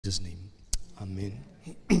Jesus' name. Amen.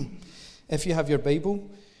 If you have your Bible,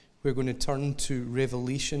 we're going to turn to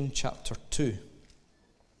Revelation chapter 2.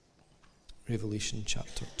 Revelation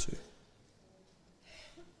chapter 2.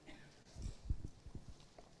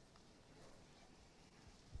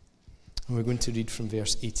 And we're going to read from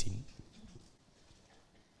verse 18.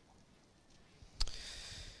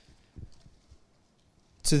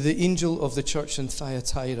 To the angel of the church in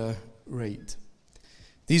Thyatira write,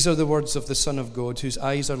 these are the words of the Son of God, whose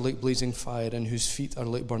eyes are like blazing fire and whose feet are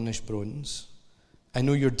like burnished bronze. I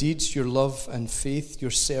know your deeds, your love and faith,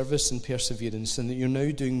 your service and perseverance, and that you're now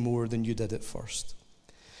doing more than you did at first.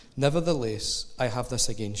 Nevertheless, I have this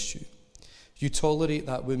against you. You tolerate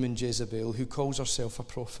that woman Jezebel, who calls herself a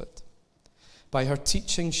prophet. By her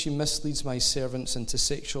teaching, she misleads my servants into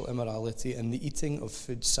sexual immorality and the eating of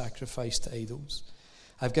food sacrificed to idols.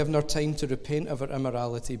 I've given her time to repent of her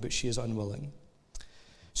immorality, but she is unwilling.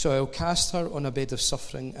 So I will cast her on a bed of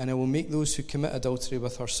suffering, and I will make those who commit adultery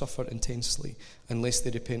with her suffer intensely, unless they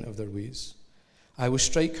repent of their ways. I will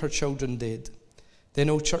strike her children dead. Then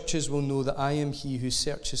all churches will know that I am he who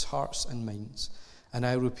searches hearts and minds, and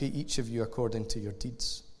I will repay each of you according to your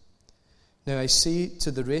deeds. Now I say to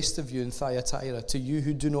the rest of you in Thyatira, to you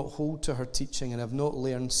who do not hold to her teaching and have not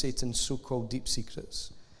learned Satan's so-called deep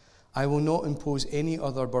secrets, I will not impose any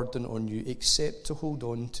other burden on you except to hold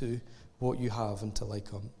on to what you have until I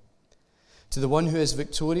come. To the one who is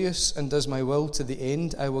victorious and does my will to the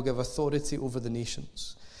end, I will give authority over the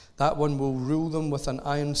nations. That one will rule them with an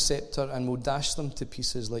iron scepter and will dash them to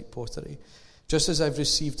pieces like pottery, just as I've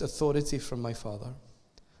received authority from my Father.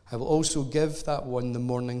 I will also give that one the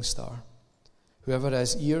morning star. Whoever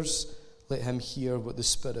has ears, let him hear what the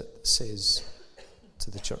Spirit says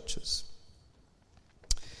to the churches.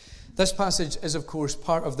 This passage is, of course,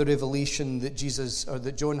 part of the revelation that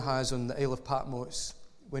John has on the Isle of Patmos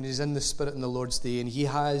when he's in the Spirit on the Lord's Day, and he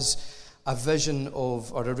has a vision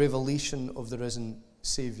of, or a revelation of the risen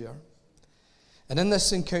Saviour. And in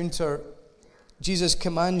this encounter, Jesus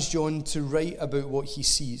commands John to write about what he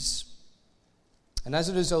sees. And as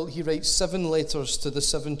a result, he writes 7 letters to the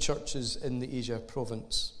 7 churches in the Asia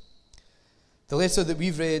province. The letter that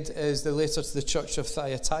we've read is the letter to the church of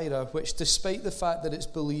Thyatira, which, despite the fact that it's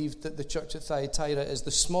believed that the church of Thyatira is the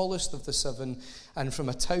smallest of the 7, and from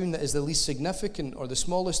a town that is the least significant or the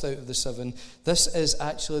smallest out of the 7, this is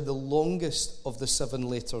actually the longest of the 7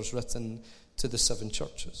 letters written to the 7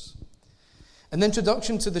 churches. And the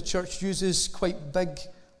introduction to the church uses quite big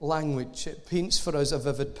language. It paints for us a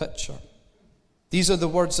vivid picture. These are the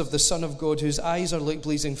words of the Son of God, whose eyes are like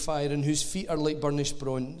blazing fire and whose feet are like burnished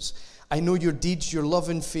bronze. I know your deeds, your love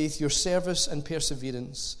and faith, your service and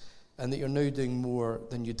perseverance, and that you're now doing more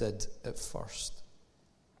than you did at first.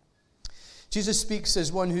 Jesus speaks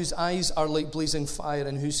as one whose eyes are like blazing fire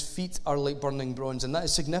and whose feet are like burning bronze, and that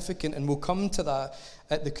is significant, and we'll come to that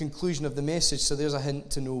at the conclusion of the message, so there's a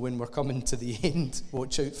hint to know when we're coming to the end.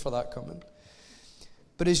 Watch out for that coming.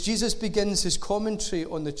 But as Jesus begins his commentary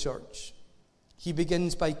on the church, he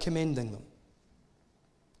begins by commending them.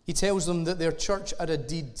 He tells them that their church are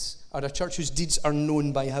a church whose deeds are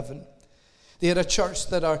known by heaven. They are a church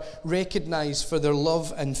that are recognized for their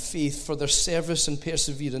love and faith, for their service and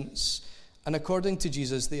perseverance. And according to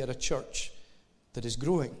Jesus, they are a church that is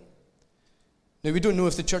growing. Now, we don't know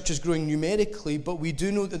if the church is growing numerically, but we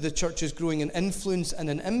do know that the church is growing in influence and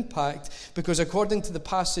in impact, because according to the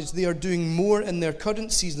passage, they are doing more in their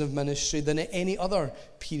current season of ministry than at any other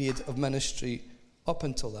period of ministry up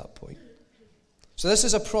until that point. So this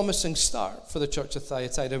is a promising start for the church of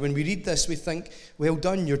Thyatira. When we read this, we think, well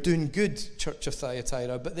done, you're doing good, church of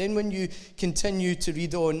Thyatira. But then when you continue to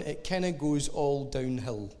read on, it kind of goes all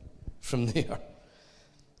downhill from there.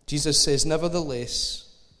 Jesus says, nevertheless,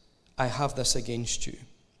 I have this against you.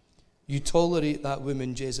 You tolerate that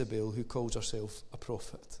woman Jezebel who calls herself a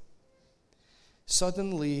prophet.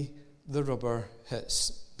 Suddenly, the rubber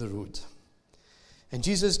hits the road. And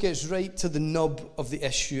Jesus gets right to the nub of the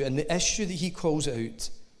issue, and the issue that he calls out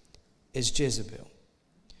is Jezebel.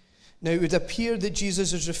 Now, it would appear that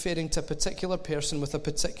Jesus is referring to a particular person with a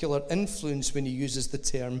particular influence when he uses the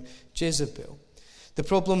term Jezebel. The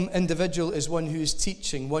problem individual is one who is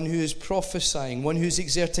teaching, one who is prophesying, one who is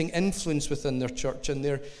exerting influence within their church, and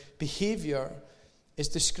their behavior is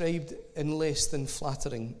described in less than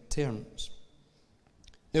flattering terms.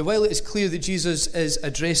 Now, while it is clear that Jesus is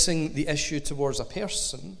addressing the issue towards a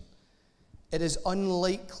person, it is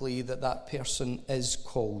unlikely that that person is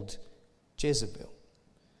called Jezebel.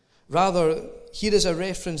 Rather, here is a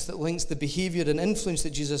reference that links the behavior and influence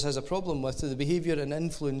that Jesus has a problem with to the behavior and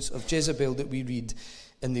influence of Jezebel that we read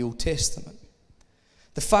in the Old Testament.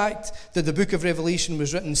 The fact that the book of Revelation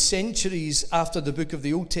was written centuries after the book of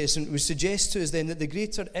the Old Testament would suggest to us then that the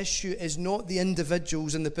greater issue is not the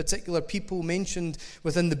individuals and the particular people mentioned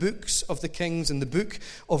within the books of the Kings and the book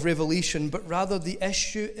of Revelation, but rather the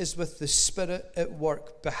issue is with the Spirit at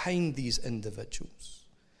work behind these individuals.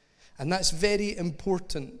 And that's very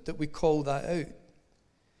important that we call that out.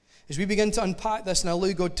 As we begin to unpack this and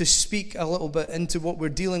allow God to speak a little bit into what we're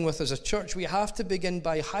dealing with as a church, we have to begin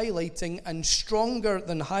by highlighting, and stronger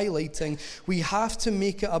than highlighting, we have to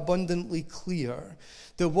make it abundantly clear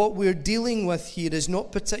that what we're dealing with here is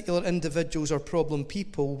not particular individuals or problem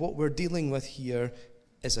people. What we're dealing with here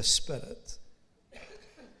is a spirit.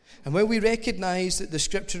 And when we recognize that the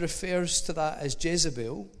scripture refers to that as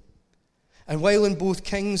Jezebel, and while in both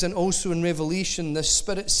Kings and also in Revelation, this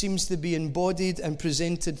spirit seems to be embodied and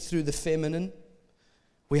presented through the feminine.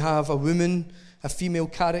 We have a woman, a female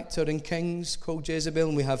character in Kings called Jezebel,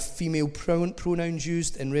 and we have female pronouns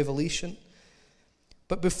used in Revelation.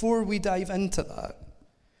 But before we dive into that,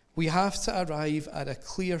 we have to arrive at a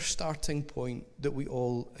clear starting point that we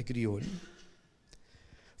all agree on.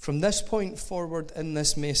 From this point forward in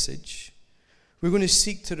this message, we're going to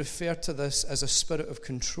seek to refer to this as a spirit of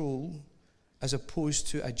control, as opposed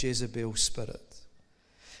to a Jezebel spirit.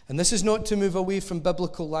 And this is not to move away from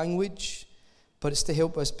biblical language, but it's to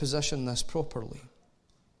help us position this properly.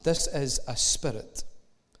 This is a spirit.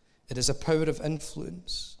 It is a power of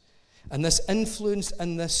influence. And this influence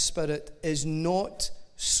and this spirit is not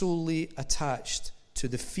solely attached to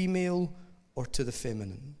the female or to the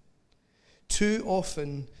feminine. Too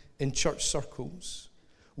often in church circles,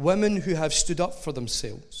 women who have stood up for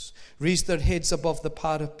themselves, raised their heads above the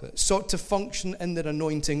parapet, sought to function in their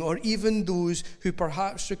anointing, or even those who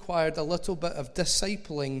perhaps required a little bit of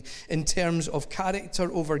discipling in terms of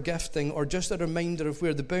character over gifting, or just a reminder of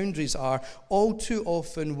where the boundaries are, all too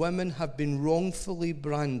often women have been wrongfully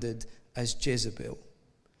branded as Jezebel.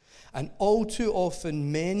 And all too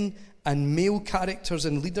often men and male characters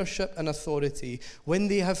in leadership and authority, when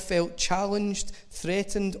they have felt challenged,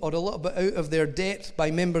 threatened, or a little bit out of their depth by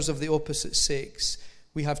members of the opposite sex,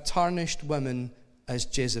 we have tarnished women as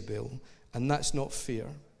Jezebel. And that's not fair.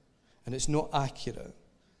 And it's not accurate.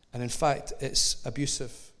 And in fact, it's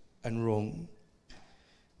abusive and wrong.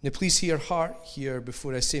 Now please hear heart here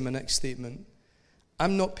before I say my next statement.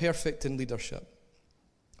 I'm not perfect in leadership.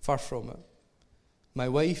 Far from it. My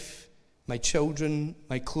wife, my children,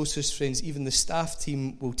 my closest friends, even the staff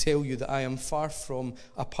team will tell you that I am far from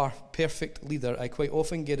a perfect leader. I quite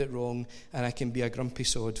often get it wrong, and I can be a grumpy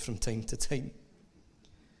sod from time to time.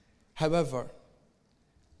 However,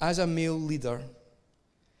 as a male leader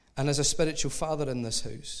and as a spiritual father in this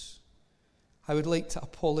house, I would like to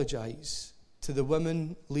apologize to the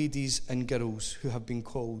women, ladies, and girls who have been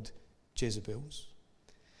called Jezebels.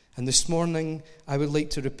 And this morning, I would like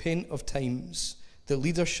to repent of times that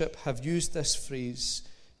leadership have used this phrase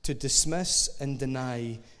to dismiss and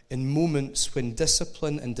deny in moments when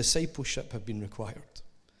discipline and discipleship have been required.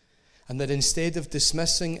 And that instead of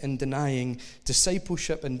dismissing and denying,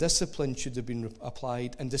 discipleship and discipline should have been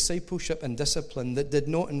applied, and discipleship and discipline that did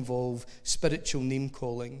not involve spiritual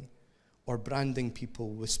name-calling or branding people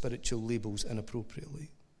with spiritual labels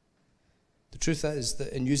inappropriately. The truth is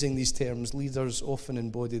that in using these terms, leaders often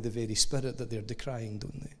embody the very spirit that they're decrying,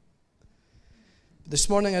 don't they? This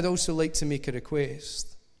morning, I'd also like to make a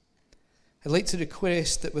request. I'd like to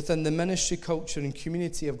request that within the ministry, culture, and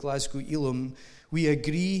community of Glasgow Elim, we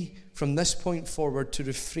agree from this point forward to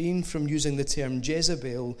refrain from using the term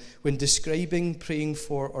Jezebel when describing, praying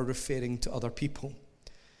for, or referring to other people.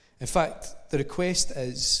 In fact, the request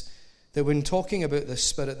is that when talking about this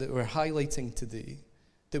spirit that we're highlighting today,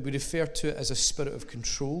 that we refer to it as a spirit of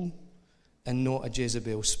control and not a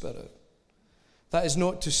Jezebel spirit. That is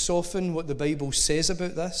not to soften what the Bible says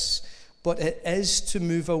about this, but it is to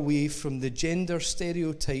move away from the gender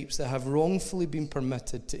stereotypes that have wrongfully been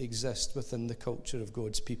permitted to exist within the culture of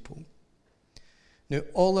God's people. Now,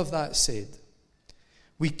 all of that said,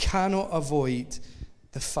 we cannot avoid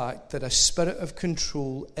the fact that a spirit of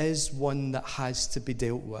control is one that has to be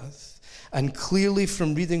dealt with. And clearly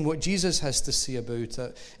from reading what Jesus has to say about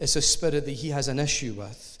it, it's a spirit that he has an issue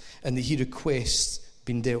with and that he requests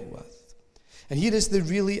being dealt with. And here is the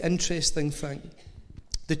really interesting thing.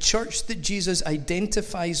 The church that Jesus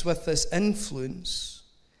identifies with this influence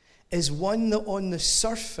is one that on the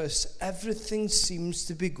surface, everything seems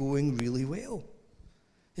to be going really well.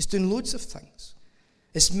 It's doing loads of things.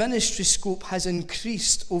 Its ministry scope has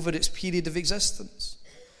increased over its period of existence.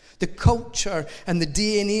 The culture and the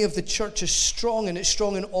DNA of the church is strong, and it's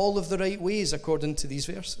strong in all of the right ways according to these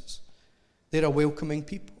verses. They're a welcoming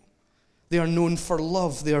people. They are known for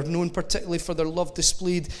love. They are known particularly for their love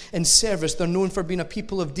displayed in service. They're known for being a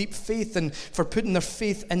people of deep faith and for putting their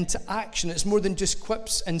faith into action. It's more than just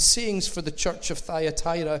quips and sayings for the church of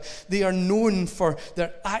Thyatira. They are known for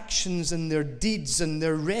their actions and their deeds, and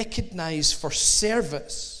they're recognized for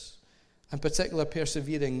service, and particularly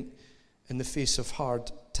persevering in the face of hard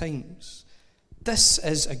times. This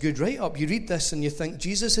is a good write-up. You read this and you think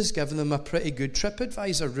Jesus has given them a pretty good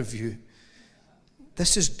TripAdvisor review.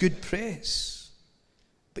 This is good press.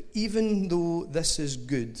 But even though this is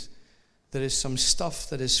good, there is some stuff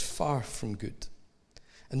that is far from good.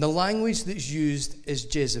 And the language that's used is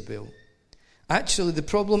Jezebel. Actually, the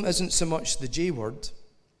problem isn't so much the J word.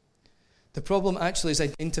 The problem actually is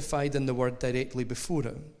identified in the word directly before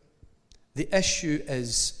it. The issue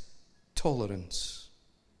is tolerance.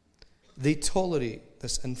 They tolerate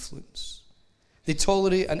this influence. They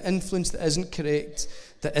tolerate an influence that isn't correct,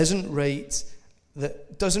 that isn't right,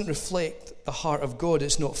 that doesn't reflect the heart of God.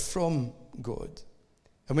 It's not from God.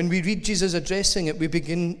 And when we read Jesus addressing it, we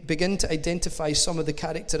begin to identify some of the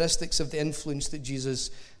characteristics of the influence that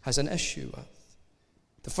Jesus has an issue with.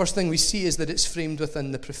 The first thing we see is that it's framed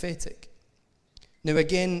within the prophetic. Now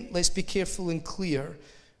again, let's be careful and clear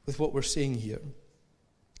with what we're saying here.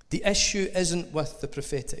 The issue isn't with the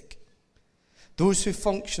prophetic. Those who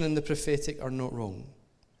function in the prophetic are not wrong.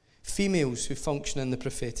 Females who function in the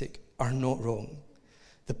prophetic are not wrong.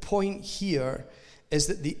 The point here is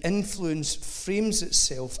that the influence frames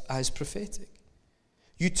itself as prophetic.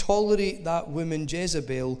 You tolerate that woman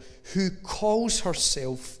Jezebel who calls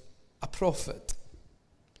herself a prophet.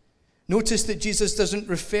 Notice that Jesus doesn't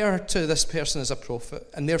refer to this person as a prophet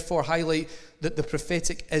and therefore highlight that the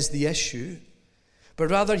prophetic is the issue, but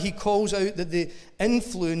rather he calls out that the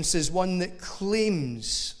influence is one that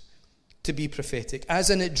claims to be prophetic,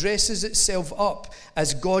 as in it dresses itself up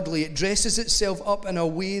as godly. It dresses itself up in a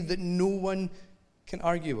way that no one can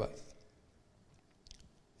argue with.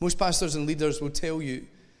 Most pastors and leaders will tell you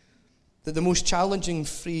that the most challenging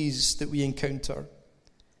phrase that we encounter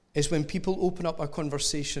is when people open up a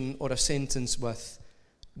conversation or a sentence with,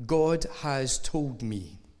 "God has told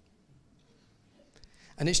me."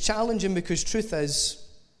 And it's challenging because truth is,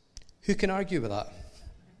 who can argue with that?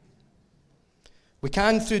 We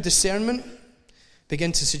can, through discernment,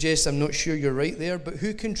 begin to suggest, I'm not sure you're right there, but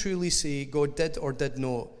who can truly say God did or did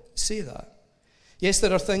not say that? Yes,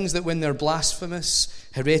 there are things that when they're blasphemous,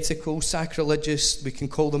 heretical, sacrilegious, we can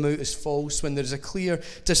call them out as false. When there's a clear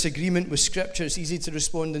disagreement with Scripture, it's easy to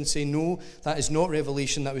respond and say, no, that is not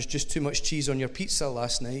revelation, that was just too much cheese on your pizza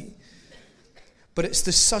last night. But it's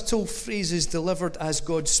the subtle phrases delivered as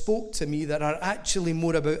God spoke to me that are actually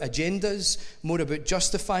more about agendas, more about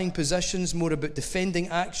justifying positions, more about defending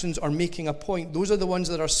actions or making a point. Those are the ones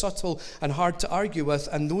that are subtle and hard to argue with,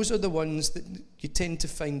 and those are the ones that you tend to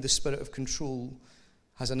find the spirit of control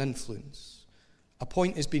has an influence. A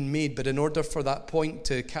point has been made, but in order for that point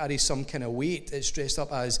to carry some kind of weight, it's dressed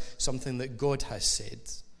up as something that God has said.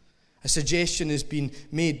 A suggestion has been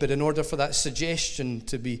made, but in order for that suggestion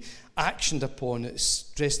to be actioned upon, it's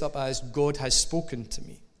dressed up as God has spoken to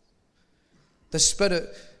me. The Spirit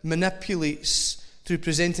manipulates through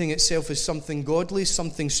presenting itself as something godly,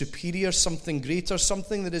 something superior, something greater,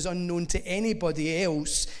 something that is unknown to anybody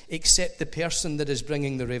else except the person that is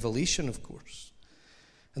bringing the revelation, of course.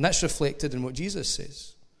 And that's reflected in what Jesus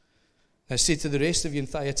says. I say to the rest of you in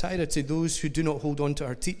Thyatira, to those who do not hold on to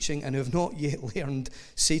our teaching and have not yet learned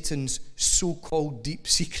Satan's so-called deep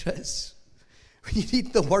secrets. When you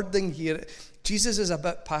read the wording here, Jesus is a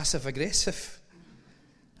bit passive-aggressive.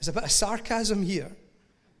 There's a bit of sarcasm here.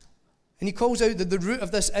 And he calls out that the root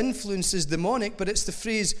of this influence is demonic, but it's the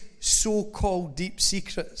phrase, so-called deep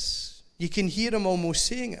secrets. You can hear him almost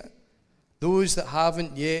saying it. Those that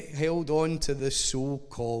haven't yet held on to the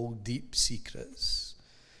so-called deep secrets.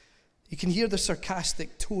 You can hear the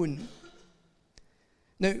sarcastic tone.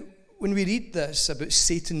 Now, when we read this about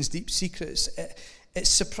Satan's deep secrets, it's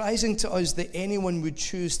surprising to us that anyone would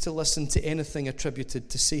choose to listen to anything attributed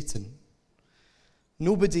to Satan.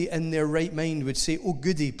 Nobody in their right mind would say, oh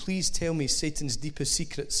goody, please tell me Satan's deepest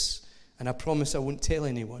secrets, and I promise I won't tell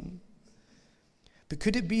anyone. But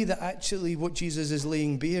could it be that actually what Jesus is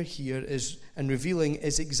laying bare here is and revealing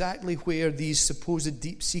is exactly where these supposed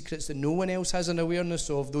deep secrets that no one else has an awareness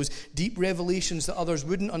of, those deep revelations that others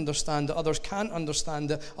wouldn't understand, that others can't understand,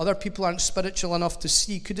 that other people aren't spiritual enough to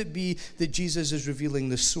see, could it be that Jesus is revealing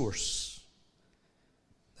the source?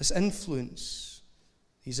 This influence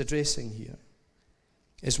he's addressing here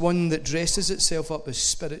is one that dresses itself up as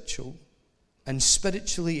spiritual and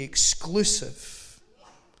spiritually exclusive,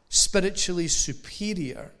 spiritually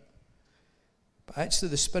superior, but actually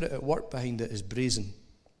the spirit at work behind it is brazen.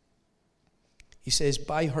 He says,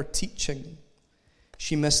 by her teaching,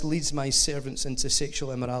 she misleads my servants into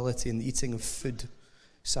sexual immorality and the eating of food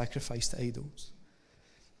sacrificed to idols.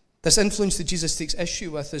 This influence that Jesus takes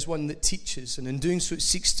issue with is one that teaches, and in doing so it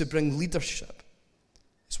seeks to bring leadership.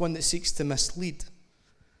 It's one that seeks to mislead.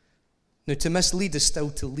 Now, to mislead is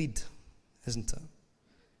still to lead, isn't it?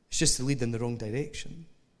 It's just to lead in the wrong direction.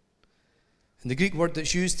 And the Greek word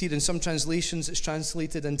that's used here in some translations, it's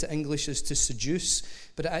translated into English as to seduce,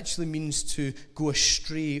 but it actually means to go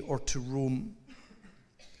astray or to roam.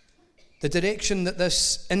 The direction that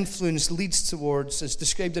this influence leads towards is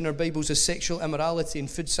described in our Bibles as sexual immorality and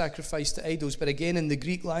food sacrifice to idols. But again, in the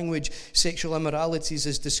Greek language, sexual immorality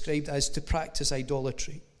is described as to practice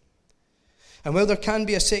idolatry. And while there can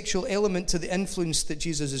be a sexual element to the influence that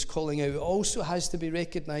Jesus is calling out, it also has to be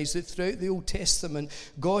recognized that throughout the Old Testament,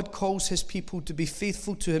 God calls his people to be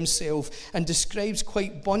faithful to himself and describes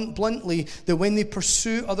quite bluntly that when they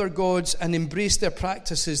pursue other gods and embrace their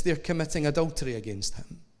practices, they're committing adultery against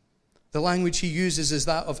him. The language he uses is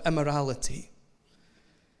that of immorality.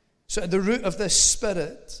 So at the root of this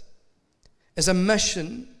spirit is a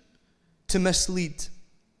mission to mislead,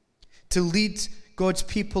 to lead God's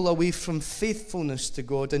people away from faithfulness to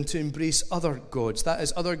God and to embrace other gods. That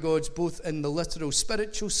is, other gods both in the literal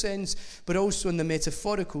spiritual sense, but also in the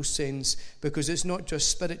metaphorical sense, because it's not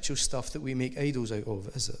just spiritual stuff that we make idols out of,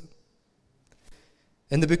 is it?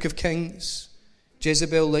 In the book of Kings,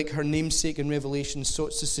 Jezebel, like her namesake in Revelation,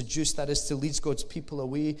 sought to seduce, that is, to lead God's people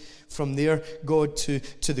away from their God to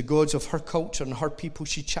the gods of her culture and her people.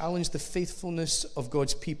 She challenged the faithfulness of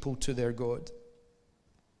God's people to their God.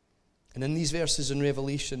 And in these verses in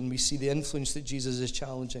Revelation, we see the influence that Jesus is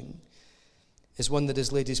challenging is one that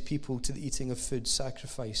has led his people to the eating of food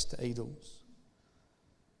sacrificed to idols.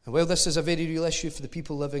 And while this is a very real issue for the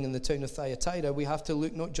people living in the town of Thyatira, we have to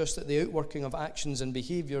look not just at the outworking of actions and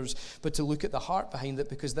behaviors, but to look at the heart behind it,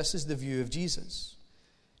 because this is the view of Jesus.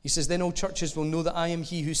 He says, then all churches will know that I am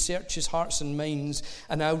he who searches hearts and minds,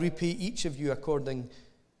 and I'll repay each of you according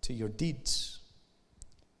to your deeds.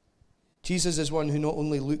 Jesus is one who not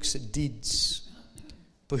only looks at deeds,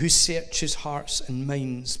 but who searches hearts and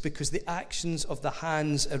minds, because the actions of the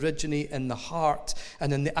hands originate in the heart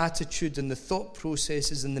and in the attitude and the thought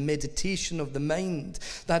processes and the meditation of the mind.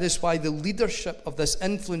 That is why the leadership of this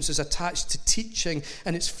influence is attached to teaching,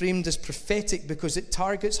 and it's framed as prophetic because it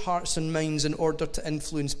targets hearts and minds in order to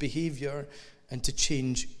influence behavior and to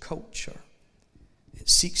change culture. It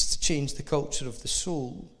seeks to change the culture of the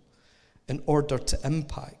soul in order to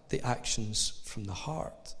impact the actions from the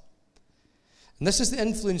heart. And this is the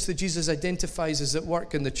influence that Jesus identifies as at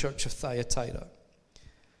work in the church of Thyatira.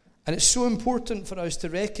 And it's so important for us to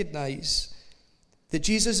recognize that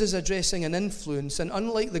Jesus is addressing an influence, and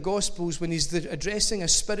unlike the Gospels, when he's addressing a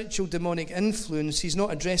spiritual demonic influence, he's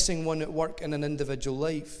not addressing one at work in an individual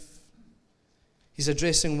life. He's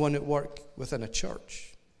addressing one at work within a church.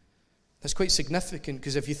 That's quite significant,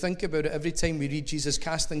 because if you think about it, every time we read Jesus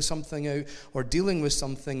casting something out or dealing with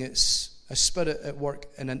something, it's a spirit at work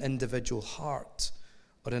in an individual heart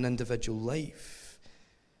or an individual life.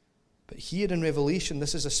 But here in Revelation,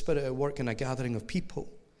 this is a spirit at work in a gathering of people.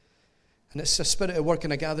 And it's a spirit at work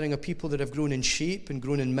in a gathering of people that have grown in shape and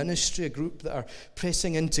grown in ministry, a group that are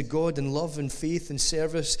pressing into God in love and faith and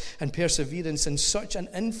service and perseverance. And such an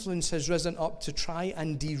influence has risen up to try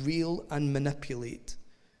and derail and manipulate,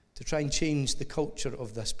 to try and change the culture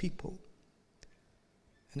of this people.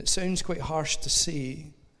 And it sounds quite harsh to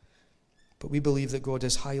say, but we believe that God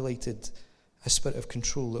has highlighted a spirit of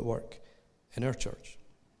control at work in our church.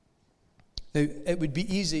 Now, it would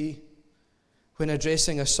be easy when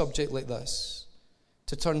addressing a subject like this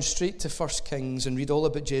to turn straight to 1 Kings and read all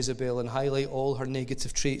about Jezebel and highlight all her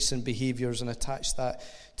negative traits and behaviors and attach that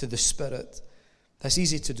to the spirit. That's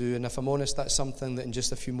easy to do, and if I'm honest, that's something that in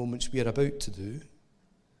just a few moments we are about to do.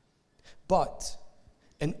 But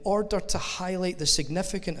in order to highlight the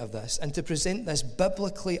significance of this and to present this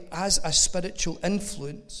biblically as a spiritual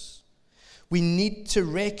influence, we need to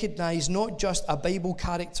recognize not just a Bible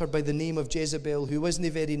character by the name of Jezebel who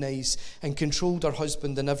wasn't very nice and controlled her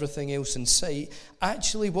husband and everything else in sight.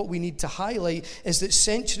 Actually, what we need to highlight is that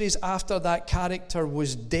centuries after that character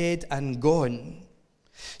was dead and gone,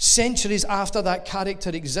 centuries after that character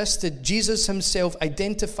existed, Jesus himself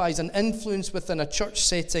identifies an influence within a church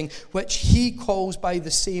setting which he calls by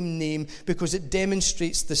the same name because it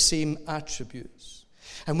demonstrates the same attributes.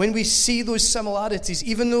 And when we see those similarities,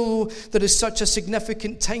 even though there is such a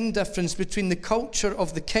significant time difference between the culture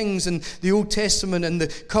of the kings in the Old Testament and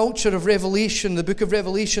the culture of Revelation, the book of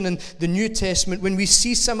Revelation and the New Testament, when we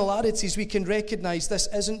see similarities, we can recognize this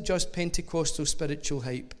isn't just Pentecostal spiritual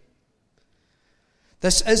hype.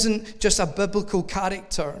 This isn't just a biblical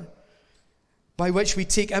character by which we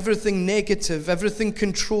take everything negative, everything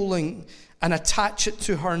controlling, and attach it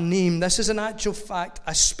to her name. This is in actual fact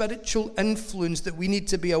a spiritual influence that we need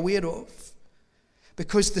to be aware of.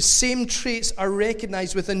 Because the same traits are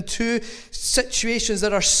recognized within two situations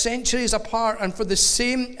that are centuries apart, and for the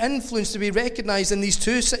same influence to be recognized in these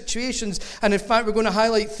two situations, and in fact we're going to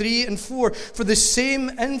highlight 3 and 4, for the same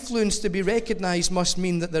influence to be recognized must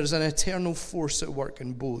mean that there's an eternal force at work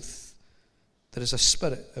in both. There is a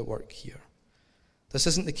spirit at work here. This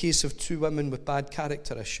isn't the case of two women with bad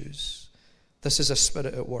character issues. This is a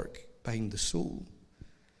spirit at work behind the soul.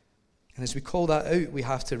 And as we call that out, we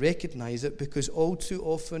have to recognize it, because all too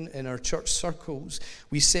often in our church circles,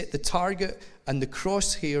 we set the target and the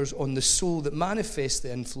crosshairs on the soul that manifests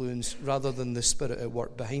the influence rather than the spirit at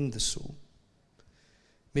work behind the soul.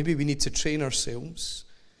 Maybe we need to train ourselves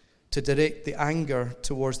to direct the anger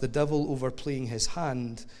towards the devil overplaying his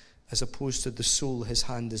hand as opposed to the soul his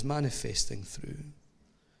hand is manifesting through.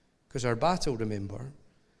 Because our battle, remember,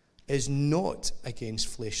 is not against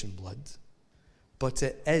flesh and blood, but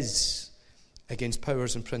it is against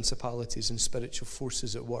powers and principalities and spiritual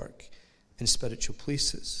forces at work in spiritual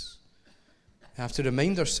places. We have to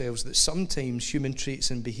remind ourselves that sometimes human traits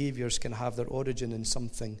and behaviors can have their origin in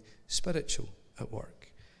something spiritual at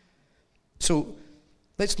work. So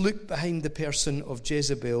let's look behind the person of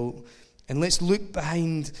Jezebel, and let's look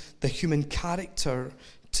behind the human character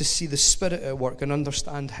to see the spirit at work and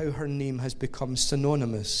understand how her name has become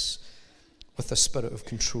synonymous with a spirit of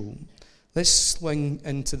control. Let's swing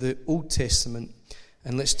into the Old Testament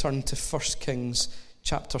and let's turn to 1 Kings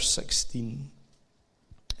chapter 16,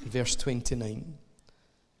 verse 29,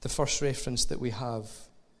 the first reference that we have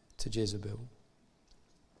to Jezebel.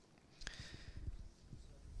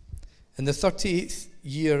 In the 38th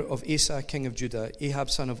year of Asa, king of Judah, Ahab,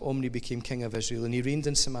 son of Omri, became king of Israel, and he reigned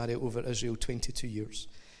in Samaria over Israel 22 years.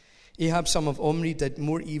 Ahab, son of Omri, did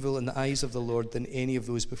more evil in the eyes of the Lord than any of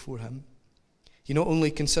those before him. He not only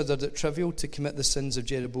considered it trivial to commit the sins of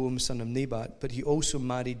Jeroboam, son of Nebat, but he also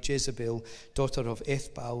married Jezebel, daughter of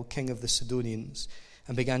Ethbaal, king of the Sidonians,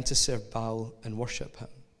 and began to serve Baal and worship him.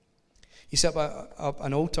 He set up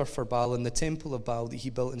an altar for Baal in the temple of Baal that he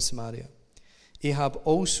built in Samaria. Ahab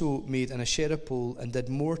also made an Asherah pole and did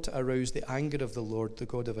more to arouse the anger of the Lord, the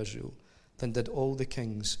God of Israel, than did all the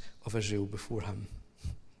kings of Israel before him.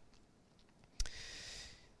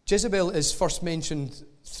 Jezebel is first mentioned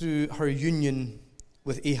through her union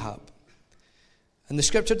with Ahab. And the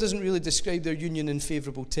scripture doesn't really describe their union in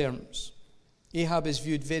favourable terms. Ahab is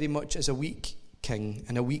viewed very much as a weak king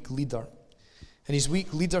and a weak leader. And his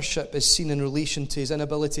weak leadership is seen in relation to his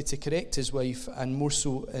inability to correct his wife, and more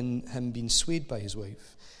so in him being swayed by his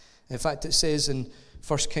wife. In fact, it says in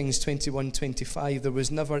 1 Kings 21:25, there was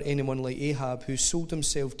never anyone like Ahab who sold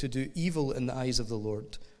himself to do evil in the eyes of the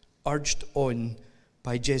Lord, urged on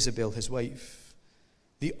by Jezebel, his wife.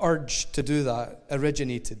 The urge to do that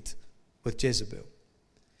originated with Jezebel.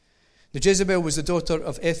 Now, Jezebel was the daughter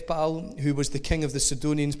of Ethbaal, who was the king of the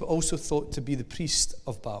Sidonians, but also thought to be the priest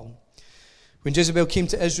of Baal. When Jezebel came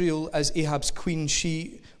to Israel as Ahab's queen,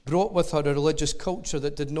 she brought with her a religious culture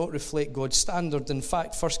that did not reflect God's standard. In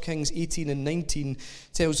fact, 1 Kings 18 and 19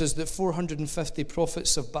 tells us that 450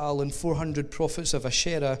 prophets of Baal and 400 prophets of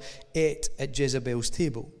Asherah ate at Jezebel's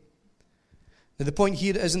table. Now, the point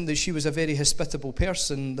here isn't that she was a very hospitable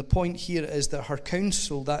person. The point here is that her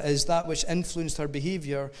counsel, that is, that which influenced her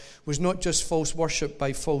behavior, was not just false worship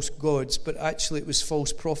by false gods, but actually it was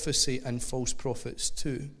false prophecy and false prophets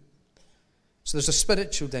too. So there's a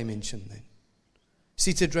spiritual dimension then.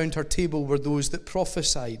 Seated round her table were those that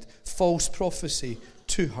prophesied false prophecy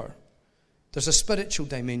to her. There's a spiritual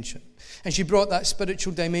dimension. And she brought that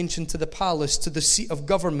spiritual dimension to the palace, to the seat of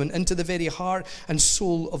government, into the very heart and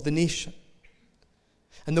soul of the nation.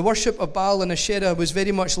 And the worship of Baal and Asherah was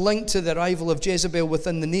very much linked to the arrival of Jezebel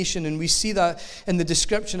within the nation. And we see that in the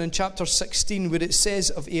description in chapter 16, where it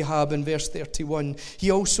says of Ahab in verse 31,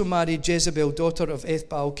 he also married Jezebel, daughter of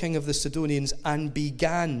Ethbaal, king of the Sidonians, and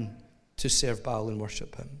began to serve Baal and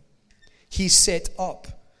worship him. He set up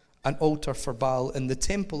an altar for Baal in the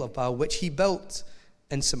temple of Baal, which he built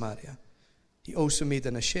in Samaria. He also made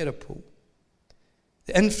an Asherah pole.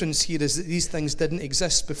 The inference here is that these things didn't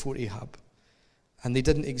exist before Ahab. And they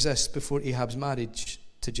didn't exist before Ahab's marriage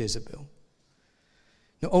to Jezebel.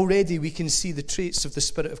 Now, already we can see the traits of the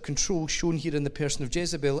spirit of control shown here in the person of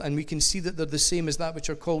Jezebel, and we can see that they're the same as that which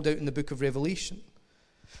are called out in the book of Revelation.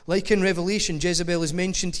 Like in Revelation, Jezebel is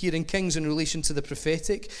mentioned here in Kings in relation to the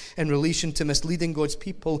prophetic, in relation to misleading God's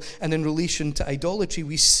people, and in relation to idolatry.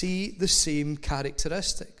 We see the same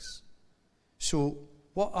characteristics. So,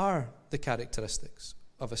 what are the characteristics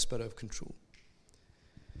of a spirit of control?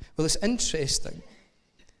 Well, it's interesting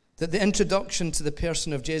that the introduction to the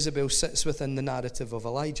person of Jezebel sits within the narrative of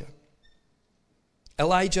Elijah.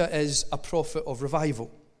 Elijah is a prophet of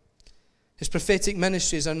revival. His prophetic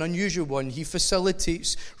ministry is an unusual one. He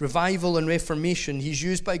facilitates revival and reformation. He's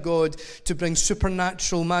used by God to bring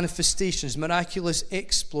supernatural manifestations, miraculous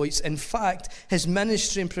exploits. In fact, his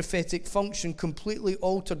ministry and prophetic function completely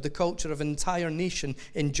altered the culture of an entire nation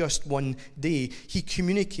in just one day. He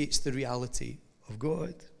communicates the reality of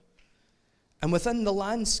God. And within the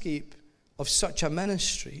landscape of such a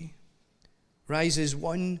ministry rises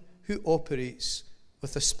one who operates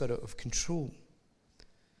with a spirit of control.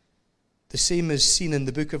 The same is seen in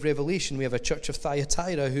the book of Revelation. We have a church of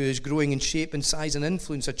Thyatira who is growing in shape and size and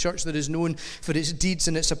influence, a church that is known for its deeds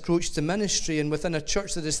and its approach to ministry, and within a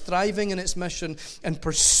church that is thriving in its mission and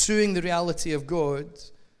pursuing the reality of God,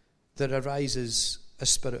 there arises a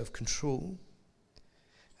spirit of control.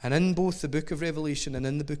 And in both the book of Revelation and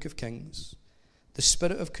in the book of Kings, the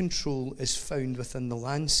spirit of control is found within the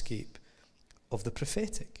landscape of the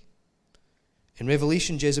prophetic. In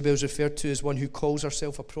Revelation, Jezebel is referred to as one who calls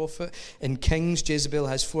herself a prophet. In Kings, Jezebel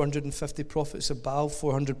has 450 prophets of Baal,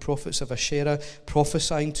 400 prophets of Asherah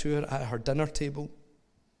prophesying to her at her dinner table.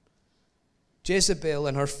 Jezebel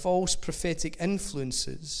and her false prophetic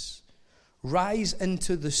influences rise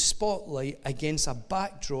into the spotlight against a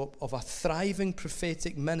backdrop of a thriving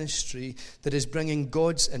prophetic ministry that is bringing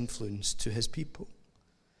God's influence to his people.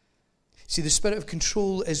 See, the spirit of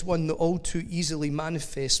control is one that all too easily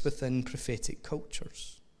manifests within prophetic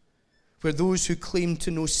cultures, where those who claim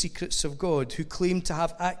to know secrets of God, who claim to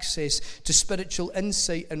have access to spiritual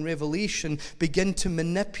insight and revelation, begin to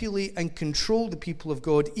manipulate and control the people of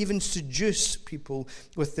God, even seduce people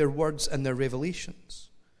with their words and their revelations.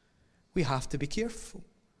 We have to be careful.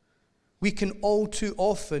 We can all too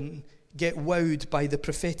often get wowed by the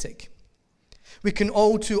prophetic. We can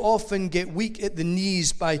all too often get weak at the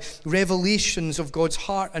knees by revelations of God's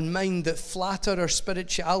heart and mind that flatter our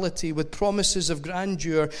spirituality with promises of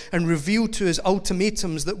grandeur and reveal to us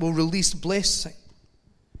ultimatums that will release blessing.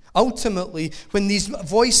 Ultimately, when these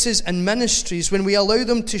voices and ministries, when we allow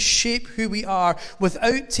them to shape who we are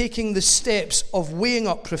without taking the steps of weighing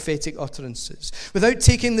up prophetic utterances, without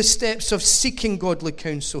taking the steps of seeking godly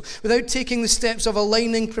counsel, without taking the steps of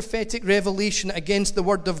aligning prophetic revelation against the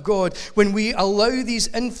word of God, when we allow these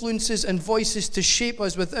influences and voices to shape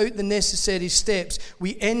us without the necessary steps,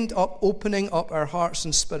 we end up opening up our hearts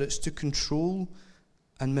and spirits to control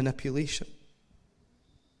and manipulation.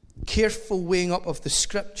 Careful weighing up of the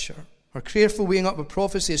scripture, or careful weighing up of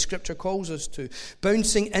prophecy as scripture calls us to,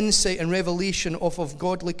 bouncing insight and revelation off of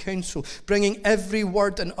godly counsel, bringing every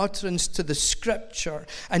word and utterance to the scripture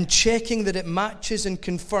and checking that it matches and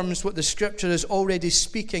confirms what the scripture is already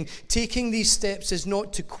speaking. Taking these steps is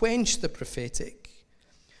not to quench the prophetic,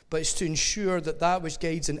 but it's to ensure that that which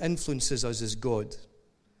guides and influences us is God.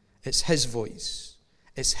 It's his voice,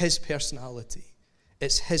 it's his personality,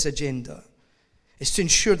 it's his agenda. It's to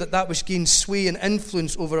ensure that that which gains sway and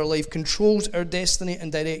influence over our life, controls our destiny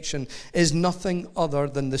and direction, is nothing other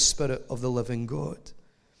than the Spirit of the living God.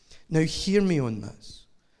 Now hear me on this.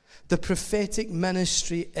 The prophetic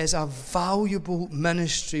ministry is a valuable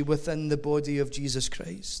ministry within the body of Jesus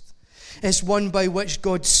Christ. It's one by which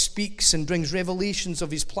God speaks and brings revelations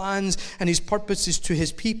of his plans and his purposes to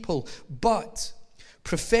his people. But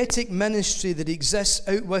prophetic ministry that exists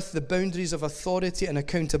out with the boundaries of authority and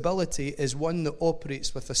accountability is one that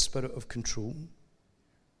operates with a spirit of control.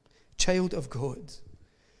 Child of God,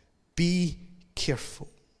 be careful.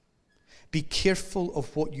 Be careful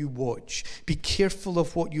of what you watch. Be careful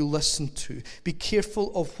of what you listen to. Be careful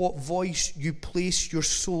of what voice you place your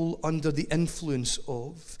soul under the influence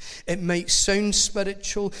of. It might sound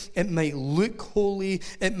spiritual. It might look holy.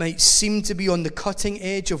 It might seem to be on the cutting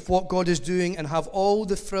edge of what God is doing and have all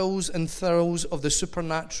the frills and thrills of the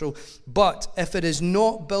supernatural. But if it is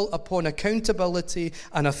not built upon accountability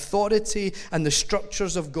and authority and the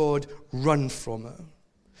structures of God, run from it.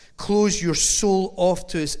 Close your soul off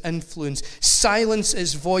to its influence. Silence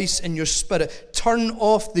its voice in your spirit. Turn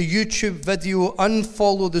off the YouTube video.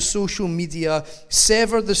 Unfollow the social media.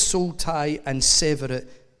 Sever the soul tie and sever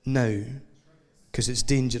it now, because it's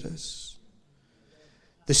dangerous.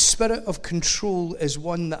 The spirit of control is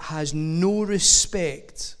one that has no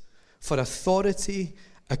respect for authority,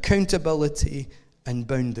 accountability, and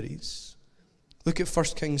boundaries. Look at 1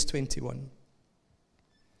 Kings 21,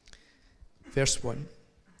 verse 1.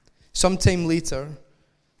 Sometime later,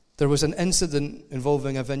 there was an incident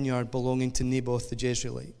involving a vineyard belonging to Naboth the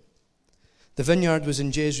Jezreelite. The vineyard was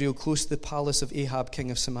in Jezreel, close to the palace of Ahab,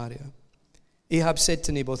 king of Samaria. Ahab said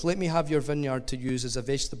to Naboth, "Let me have your vineyard to use as a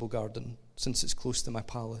vegetable garden, since it's close to my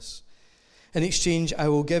palace. In exchange, I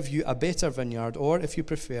will give you a better vineyard, or if you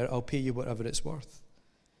prefer, I'll pay you whatever it's worth."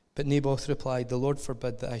 But Naboth replied, "The Lord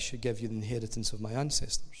forbid that I should give you the inheritance of my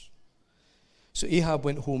ancestors." So Ahab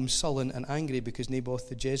went home sullen and angry because Naboth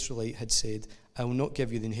the Jezreelite had said, "I will not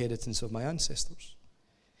give you the inheritance of my ancestors."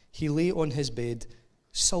 He lay on his bed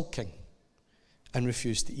sulking and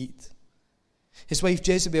refused to eat. His wife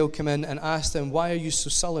Jezebel came in and asked him, "Why are you so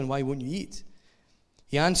sullen? Why won't you eat?"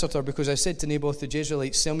 He answered her, "Because I said to Naboth the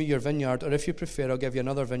Jezreelite, 'Sell me your vineyard, or if you prefer, I'll give you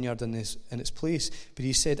another vineyard in its place.' But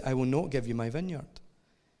he said, 'I will not give you my vineyard.'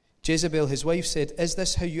 Jezebel, his wife, said, 'Is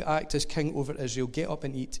this how you act as king over Israel? Get up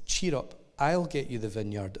and eat. Cheer up. I'll get you the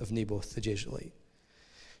vineyard of Naboth the Jezreelite.'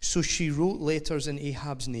 So she wrote letters in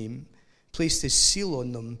Ahab's name, placed his seal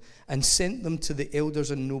on them, and sent them to the elders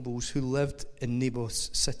and nobles who lived in Naboth's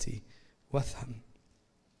city with him."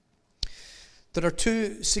 There are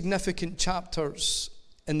two significant chapters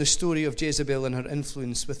in the story of Jezebel and her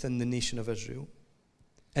influence within the nation of Israel.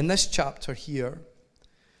 In this chapter here,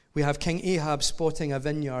 we have King Ahab spotting a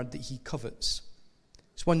vineyard that he covets.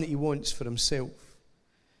 It's one that he wants for himself.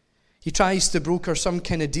 He tries to broker some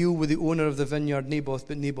kind of deal with the owner of the vineyard, Naboth,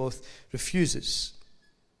 but Naboth refuses.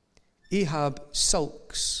 Ahab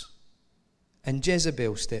sulks, and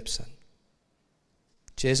Jezebel steps in.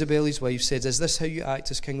 Jezebel, his wife, says, "Is this how you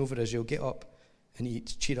act as king over Israel? Get up and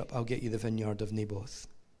eat. Cheer up, I'll get you the vineyard of Naboth."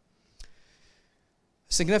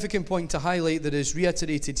 A significant point to highlight that is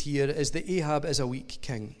reiterated here is that Ahab is a weak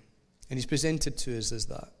king, and he's presented to us as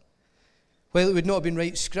that. While it would not have been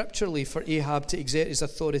right scripturally for Ahab to exert his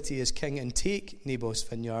authority as king and take Naboth's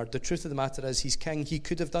vineyard, the truth of the matter is he's king. He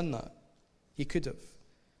could have done that. He could have.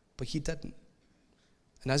 But he didn't.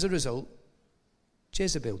 And as a result,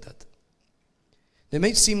 Jezebel did. Now, it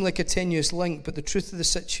might seem like a tenuous link, but the truth of the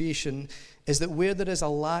situation is that where there is a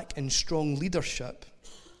lack in strong leadership,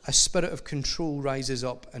 a spirit of control rises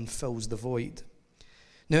up and fills the void.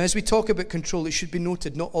 Now, as we talk about control, it should be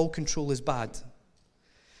noted not all control is bad.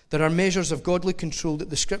 There are measures of godly control that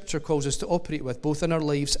the Scripture calls us to operate with, both in our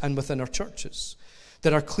lives and within our churches.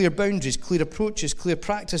 There are clear boundaries, clear approaches, clear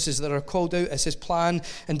practices that are called out as His plan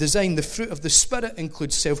and design. The fruit of the Spirit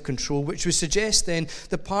includes self-control, which would suggest then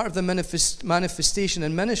that part of the manifestation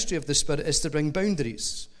and ministry of the Spirit is to bring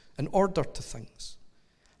boundaries and order to things.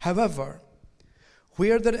 However,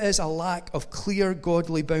 where there is a lack of clear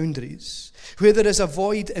godly boundaries, where there is a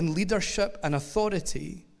void in leadership and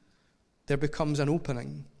authority, there becomes an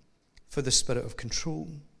opening for the spirit of control.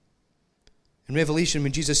 In Revelation,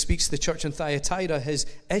 when Jesus speaks to the church in Thyatira, his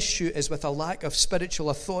issue is with a lack of spiritual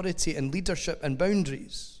authority and leadership and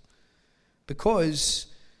boundaries. Because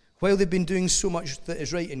while they've been doing so much that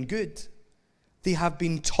is right and good, they have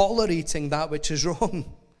been tolerating that which is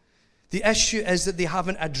wrong. The issue is that they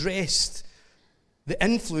haven't addressed the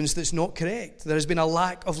influence that's not correct. There has been a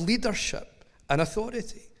lack of leadership and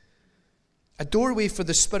authority. A doorway for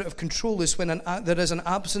the spirit of control is when there is an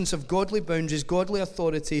absence of godly boundaries, godly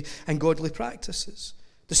authority, and godly practices.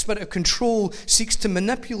 The spirit of control seeks to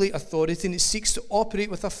manipulate authority, and it seeks to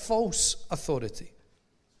operate with a false authority.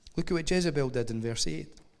 Look at what Jezebel did in verse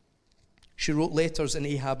 8. She wrote letters in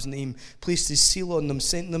Ahab's name, placed his seal on them,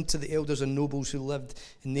 sent them to the elders and nobles who lived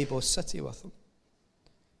in Naboth's city with him.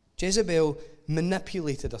 Jezebel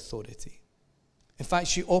manipulated authority. In fact,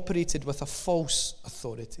 she operated with a false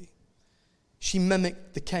authority. She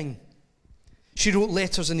mimicked the king. She wrote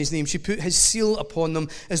letters in his name. She put his seal upon them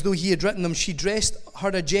as though he had written them. She dressed her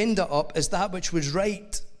agenda up as that which was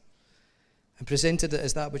right and presented it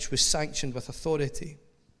as that which was sanctioned with authority.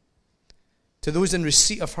 To those in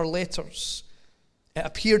receipt of her letters, it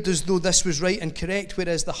appeared as though this was right and correct,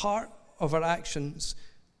 whereas the heart of her actions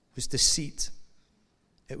was deceit.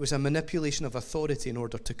 It was a manipulation of authority in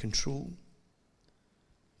order to control.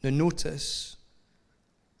 Now notice,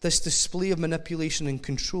 this display of manipulation and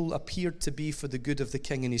control appeared to be for the good of the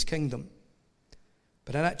king and his kingdom.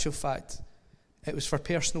 But in actual fact, it was for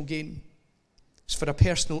personal gain. It was for a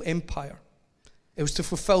personal empire. It was to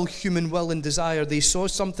fulfill human will and desire. They saw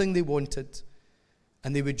something they wanted,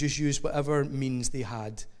 and they would just use whatever means they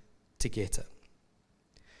had to get it.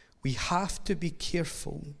 We have to be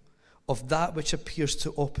careful of that which appears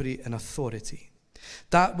to operate in authority.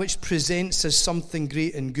 That which presents as something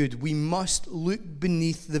great and good. We must look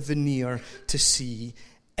beneath the veneer to see,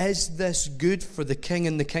 is this good for the king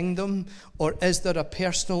and the kingdom, or is there a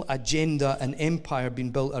personal agenda and empire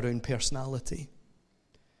being built around personality?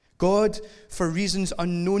 God, for reasons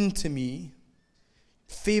unknown to me,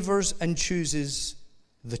 favors and chooses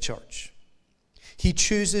the church. He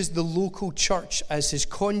chooses the local church as his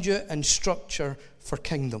conduit and structure for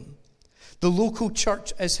kingdom. The local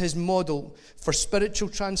church is his model for spiritual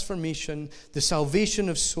transformation, the salvation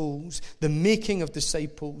of souls, the making of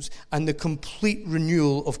disciples, and the complete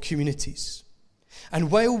renewal of communities. And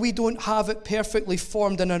while we don't have it perfectly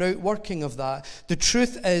formed in our outworking of that, the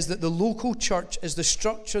truth is that the local church is the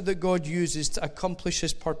structure that God uses to accomplish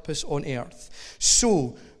his purpose on earth.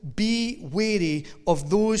 So, be wary of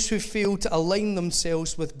those who fail to align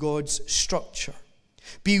themselves with God's structure.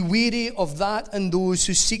 Be wary of that and those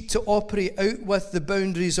who seek to operate out with the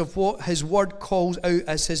boundaries of what his word calls out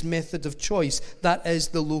as his method of choice. That is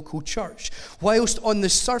the local church. Whilst on the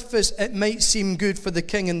surface it might seem good for the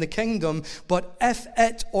king and the kingdom, but if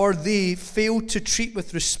it or they fail to treat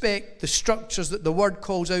with respect the structures that the word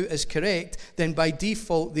calls out as correct, then by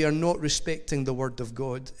default they are not respecting the word of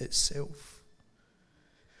God itself.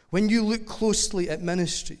 When you look closely at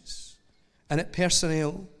ministries and at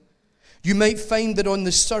personnel, you might find that on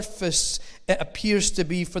the surface it appears to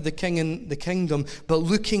be for the king and the kingdom, but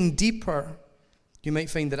looking deeper, you might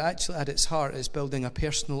find that actually at its heart it's building a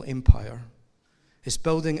personal empire. It's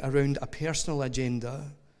building around a personal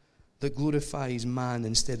agenda that glorifies man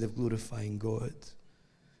instead of glorifying God.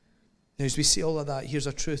 Now, as we see all of that, here's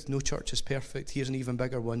a truth. No church is perfect. Here's an even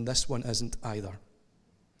bigger one. This one isn't either.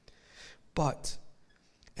 But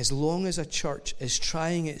as long as a church is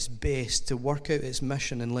trying its best to work out its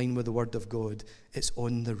mission in line with the Word of God, it's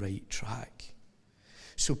on the right track.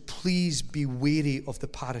 So please be wary of the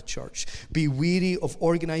parachurch. Be wary of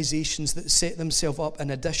organizations that set themselves up in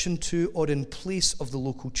addition to or in place of the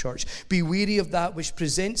local church. Be wary of that which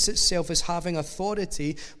presents itself as having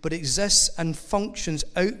authority, but exists and functions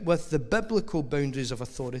out with the biblical boundaries of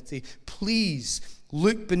authority. Please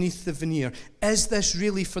look beneath the veneer. Is this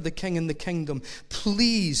really for the king and the kingdom?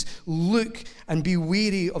 Please look and be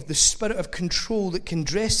wary of the spirit of control that can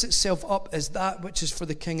dress itself up as that which is for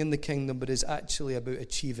the king and the kingdom, but is actually about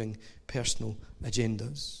achieving personal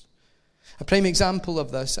agendas. A prime example of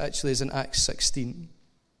this actually is in Acts 16,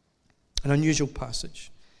 an unusual passage,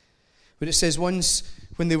 where it says, once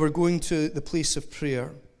when they were going to the place of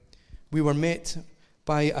prayer, we were met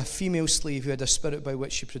by a female slave who had a spirit by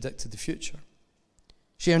which she predicted the future.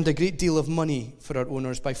 She earned a great deal of money for her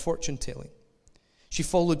owners by fortune-telling. She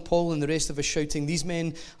followed Paul and the rest of us shouting, "These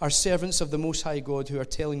men are servants of the Most High God who are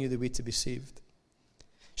telling you the way to be saved."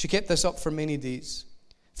 She kept this up for many days.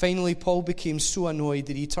 Finally, Paul became so annoyed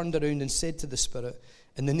that he turned around and said to the spirit,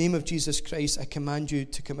 "In the name of Jesus Christ, I command you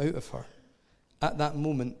to come out of her." At that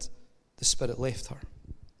moment, the spirit left her.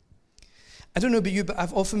 I don't know about you, but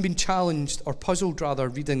I've often been challenged, or puzzled rather,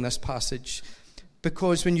 reading this passage,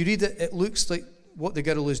 because when you read it, it looks like what the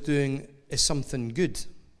girl is doing is something good.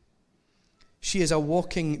 She is a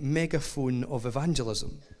walking megaphone of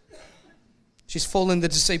evangelism. She's following the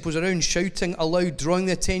disciples around, shouting aloud, drawing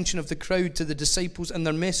the attention of the crowd to the disciples and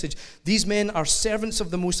their message. These men are servants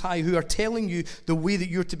of the Most High who are telling you the way that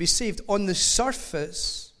you're to be saved. On the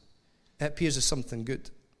surface, it appears as something good.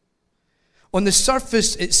 On the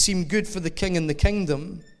surface, it seemed good for the king and the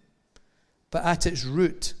kingdom, but at its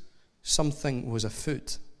root, something was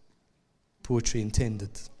afoot. Poetry intended.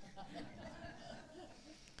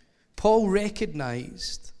 Paul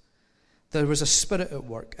recognized there was a spirit at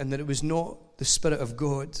work and that it was not the Spirit of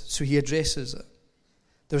God, so he addresses it.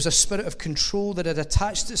 There was a spirit of control that had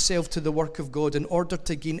attached itself to the work of God in order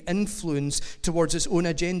to gain influence towards its own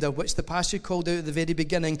agenda, which the passage called out at the very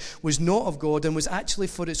beginning was not of God and was actually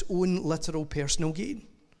for its own literal personal gain.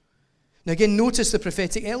 Now again, notice the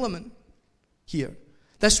prophetic element here.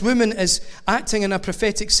 This woman is acting in a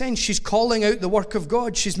prophetic sense. She's calling out the work of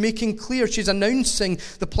God. She's making clear, she's announcing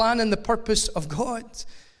the plan and the purpose of God.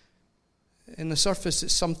 In the surface,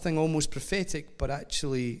 it's something almost prophetic, but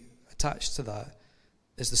actually attached to that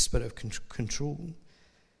is the spirit of control.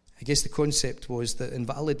 I guess the concept was that in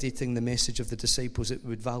validating the message of the disciples, it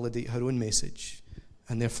would validate her own message,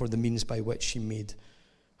 and therefore the means by which she made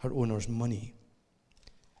her owners money.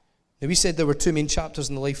 Now, we said there were two main chapters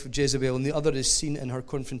in the life of Jezebel, and the other is seen in her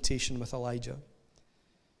confrontation with Elijah.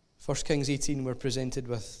 1 Kings 18, we're presented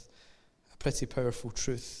with a pretty powerful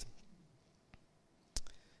truth.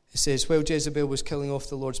 It says, while Jezebel was killing off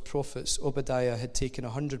the Lord's prophets, Obadiah had taken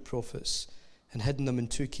 100 prophets and hidden them in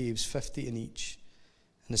 2 caves, 50 in each,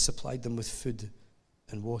 and has supplied them with food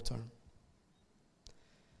and water.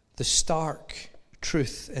 The stark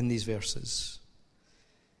truth in these verses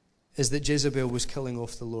is that Jezebel was killing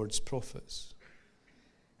off the Lord's prophets.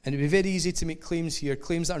 And it would be very easy to make claims here,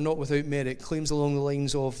 claims that are not without merit, claims along the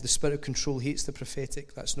lines of the spirit of control hates the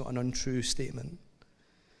prophetic. That's not an untrue statement.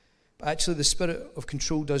 But actually the spirit of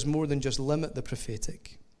control does more than just limit the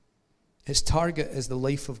prophetic. Its target is the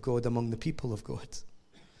life of God among the people of God.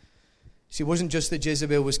 See, it wasn't just that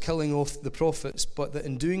Jezebel was killing off the prophets, but that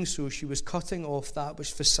in doing so, she was cutting off that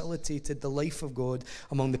which facilitated the life of God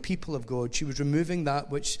among the people of God. She was removing that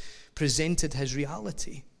which presented his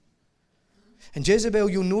reality. And Jezebel,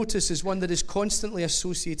 you'll notice, is one that is constantly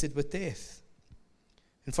associated with death.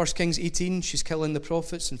 In 1 Kings 18, she's killing the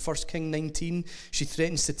prophets. In 1 Kings 19, she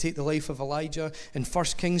threatens to take the life of Elijah. In 1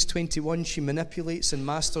 Kings 21, she manipulates and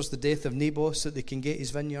masters the death of Naboth so that they can get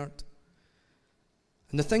his vineyard.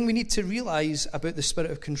 And the thing we need to realize about the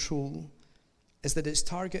spirit of control is that its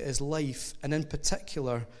target is life, and in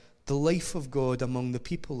particular, the life of God among the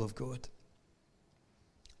people of God.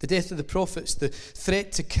 The death of the prophets, the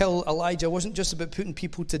threat to kill Elijah, wasn't just about putting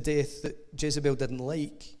people to death that Jezebel didn't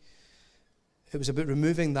like. It was about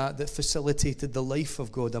removing that facilitated the life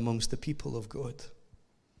of God amongst the people of God.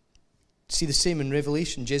 See the same in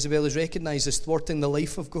Revelation. Jezebel is recognized as thwarting the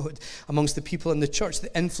life of God amongst the people in the church.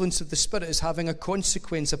 The influence of the Spirit is having a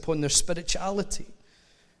consequence upon their spirituality.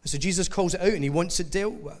 And so Jesus calls it out and he wants it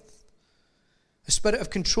dealt with. A spirit of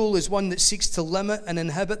control is one that seeks to limit and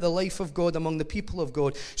inhibit the life of God among the people of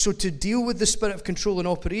God. So to deal with the spirit of control in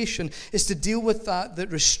operation is to deal with that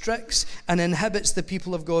restricts and inhibits the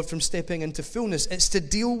people of God from stepping into fullness. It's to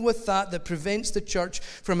deal with that prevents the church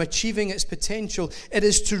from achieving its potential. It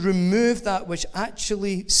is to remove that which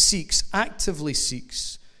actually actively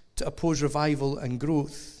seeks to oppose revival and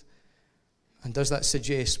growth. And does that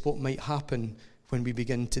suggest what might happen when we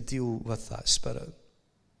begin to deal with that spirit?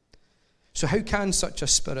 So how can such a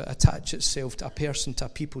spirit attach itself to a person, to a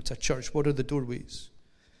people, to a church? What are the doorways?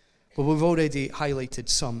 Well, we've already highlighted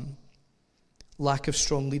some. Lack of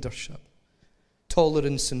strong leadership,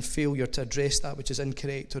 tolerance and failure to address that which is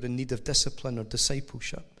incorrect or in need of discipline or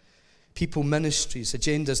discipleship. People ministries,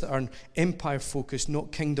 agendas that are empire-focused,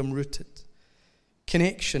 not kingdom-rooted.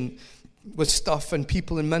 Connection with stuff and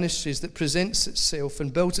people and ministries that presents itself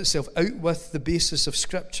and builds itself out with the basis of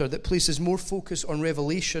Scripture, that places more focus on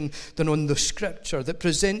revelation than on the Scripture, that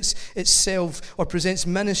presents itself or presents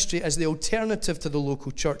ministry as the alternative to the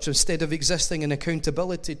local church instead of existing in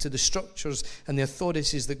accountability to the structures and the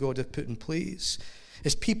authorities that God has put in place.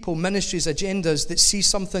 It's people, ministries, agendas that see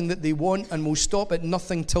something that they want and will stop at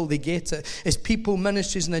nothing till they get it. It's people,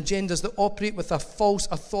 ministries, and agendas that operate with a false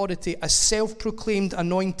authority, a self-proclaimed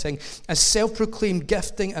anointing, a self-proclaimed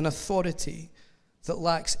gifting and authority that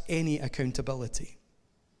lacks any accountability.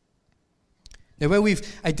 Now, while we've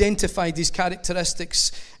identified these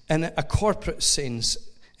characteristics in a corporate sense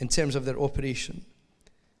in terms of their operation,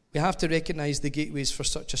 we have to recognize the gateways for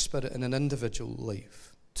such a spirit in an individual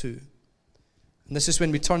life too. And this is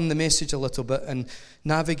when we turn the message a little bit and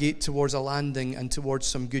navigate towards a landing and towards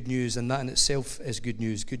some good news, and that in itself is good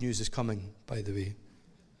news. Good news is coming, by the way.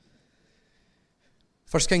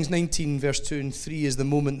 1 Kings 19, verse 2 and 3 is the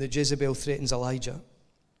moment that Jezebel threatens Elijah.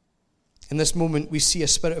 In this moment, we see a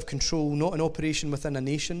spirit of control, not in operation within a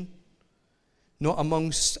nation, not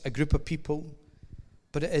amongst a group of people,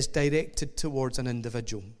 but it is directed towards an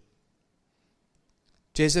individual.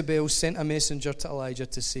 Jezebel sent a messenger to Elijah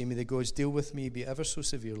to say, "May the gods deal with me, be ever so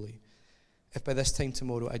severely, if by this time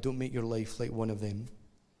tomorrow I don't make your life like one of them."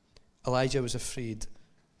 Elijah was afraid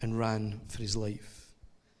and ran for his life.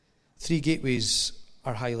 3 gateways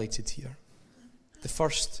are highlighted here. The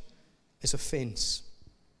first is offense.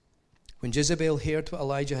 When Jezebel heard what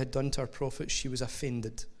Elijah had done to her prophets, she was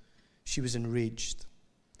offended. She was enraged.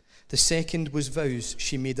 The second was vows.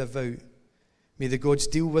 She made a vow. "May the gods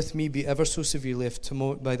deal with me, be ever so severely, if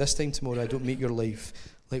by this time tomorrow I don't make your life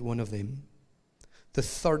like one of them." The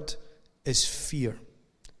third is fear.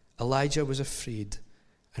 Elijah was afraid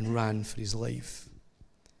and ran for his life.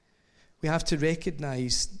 We have to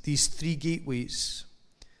recognize these 3 gateways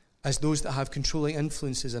as those that have controlling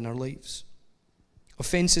influences in our lives.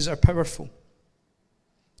 Offenses are powerful.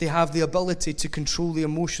 They have the ability to control the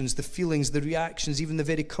emotions, the feelings, the reactions, even the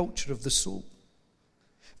very culture of the soul.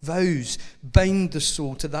 Vows bind the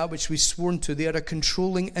soul to that which we've sworn to. They are a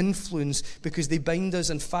controlling influence because they bind us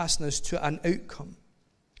and fasten us to an outcome.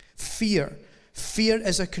 Fear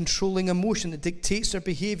is a controlling emotion. It dictates our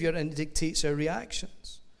behavior and it dictates our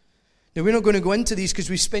reactions. Now, we're not going to go into these because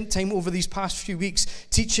we've spent time over these past few weeks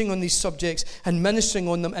teaching on these subjects and ministering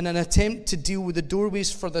on them in an attempt to deal with the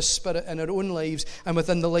doorways for the Spirit in our own lives and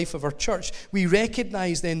within the life of our church. We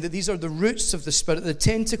recognize then that these are the roots of the Spirit, the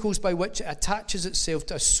tentacles by which it attaches itself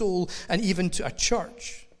to a soul and even to a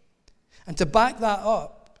church. And to back that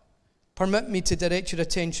up, permit me to direct your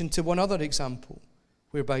attention to one other example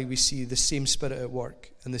whereby we see the same Spirit at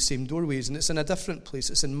work and the same doorways, and it's in a different place.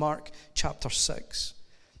 It's in Mark chapter 6.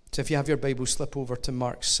 So if you have your Bible, slip over to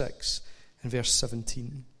Mark 6 and verse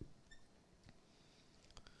 17.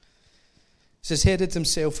 It says Herod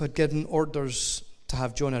himself had given orders to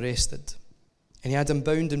have John arrested, and he had him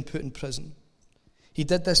bound and put in prison. He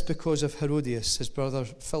did this because of Herodias, his brother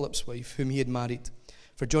Philip's wife, whom he had married.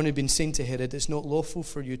 For John had been saying to Herod, "It's not lawful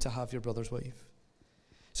for you to have your brother's wife."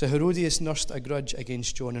 So Herodias nursed a grudge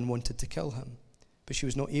against John and wanted to kill him, but she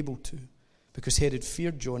was not able to, because Herod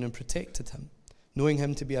feared John and protected him, knowing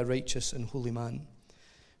him to be a righteous and holy man.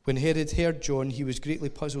 When Herod heard John, he was greatly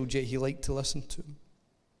puzzled, yet he liked to listen to him.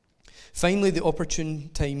 Finally, the opportune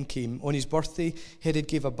time came. On his birthday, Herod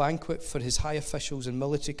gave a banquet for his high officials and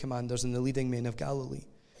military commanders and the leading men of Galilee.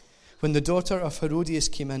 When the daughter of Herodias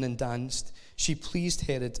came in and danced, she pleased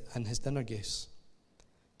Herod and his dinner guests.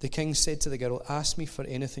 The king said to the girl, "Ask me for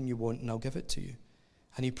anything you want, and I'll give it to you."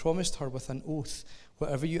 And he promised her with an oath,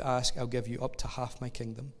 "Whatever you ask, I'll give you up to half my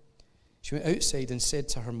kingdom." She went outside and said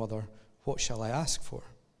to her mother, "What shall I ask for?"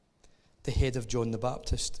 "The head of John the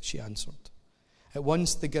Baptist," she answered. At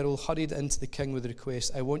once the girl hurried into the king with the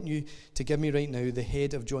request, "I want you to give me right now the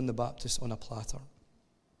head of John the Baptist on a platter."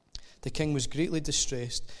 The king was greatly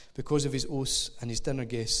distressed because of his oaths and his dinner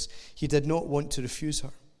guests. He did not want to refuse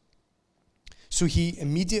her. So he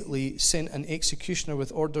immediately sent an executioner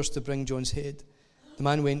with orders to bring John's head. The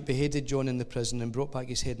man went, beheaded John in the prison, and brought back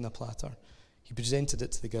his head in a platter. He presented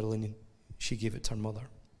it to the girl, and she gave it to her mother.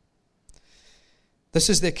 This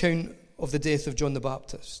is the account of the death of John the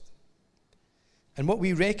Baptist. And what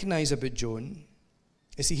we recognize about John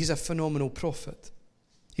is that he's a phenomenal prophet.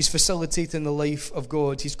 He's facilitating the life of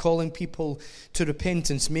God. He's calling people to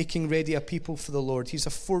repentance, making ready a people for the Lord. He's a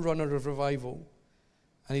forerunner of revival.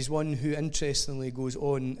 And he's one who, interestingly, goes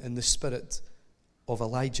on in the spirit of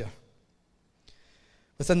Elijah.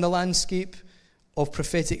 Within the landscape of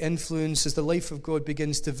prophetic influence, as the life of God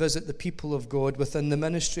begins to visit the people of God within the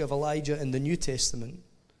ministry of Elijah in the New Testament,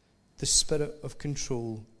 the spirit of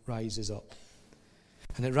control rises up.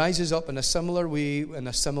 And it rises up in a similar way, in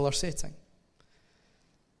a similar setting.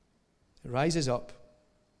 It rises up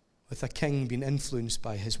with a king being influenced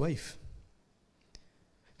by his wife.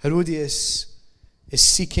 Herodias is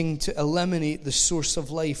seeking to eliminate the source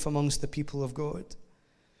of life amongst the people of God.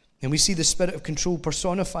 And we see the spirit of control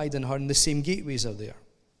personified in her, and the same gateways are there.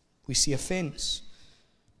 We see offense.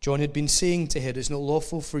 John had been saying to her, "It's not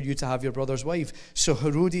lawful for you to have your brother's wife." So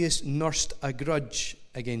Herodias nursed a grudge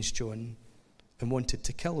against John and wanted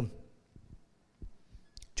to kill him.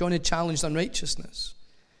 John had challenged unrighteousness.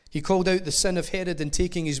 He called out the sin of Herod in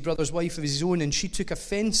taking his brother's wife of his own, and she took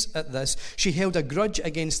offense at this. She held a grudge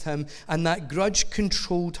against him, and that grudge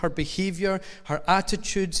controlled her behavior, her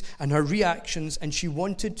attitudes, and her reactions, and she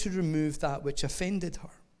wanted to remove that which offended her.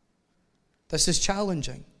 This is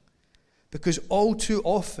challenging, because all too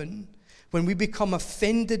often, when we become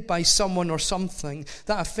offended by someone or something,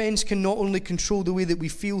 that offense can not only control the way that we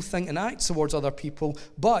feel, think, and act towards other people,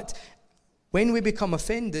 but when we become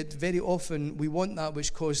offended, very often we want that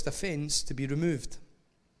which caused offense to be removed.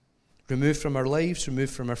 Removed from our lives,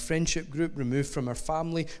 removed from our friendship group, removed from our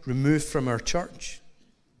family, removed from our church.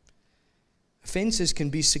 Offenses can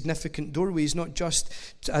be significant doorways, not just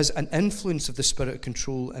as an influence of the spirit of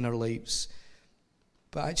control in our lives,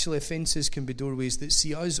 but actually offenses can be doorways that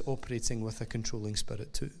see us operating with a controlling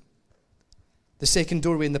spirit too. The second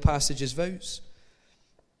doorway in the passage is vows.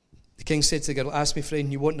 The king said to the girl, "Ask me for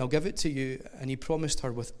anything you want and I'll give it to you." And he promised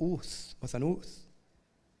her with an oath.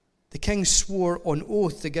 The king swore on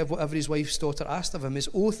oath to give whatever his wife's daughter asked of him. His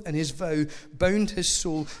oath and his vow bound his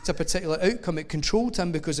soul to a particular outcome. It controlled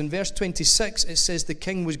him, because in verse 26 it says the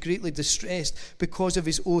king was greatly distressed because of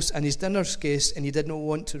his oaths and his dinner guests, and he did not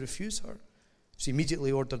want to refuse her. So he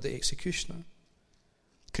immediately ordered the executioner.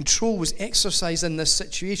 Control was exercised in this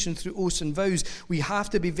situation through oaths and vows. We have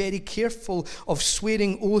to be very careful of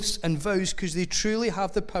swearing oaths and vows, because they truly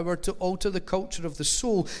have the power to alter the culture of the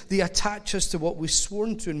soul. They attach us to what we've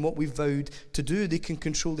sworn to and what we've vowed to do. They can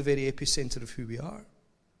control the very epicenter of who we are.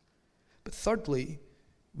 But thirdly,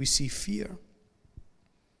 we see fear.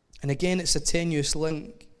 And again, it's a tenuous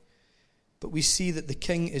link. But we see that the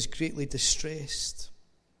king is greatly distressed.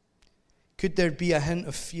 Could there be a hint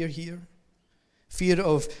of fear here? Fear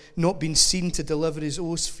of not being seen to deliver his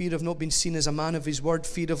oaths, fear of not being seen as a man of his word,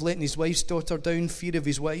 fear of letting his wife's daughter down, fear of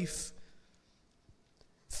his wife.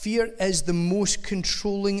 Fear is the most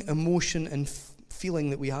controlling emotion and feeling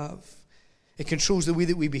that we have. It controls the way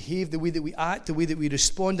that we behave, the way that we act, the way that we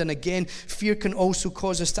respond. And again, fear can also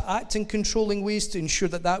cause us to act in controlling ways to ensure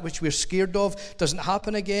that that which we're scared of doesn't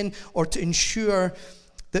happen again, or to ensure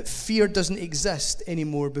that fear doesn't exist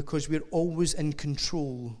anymore, because we're always in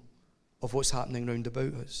control of what's happening round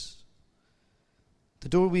about us. The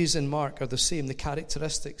doorways in Mark are the same. The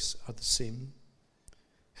characteristics are the same.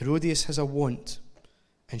 Herodias has a want,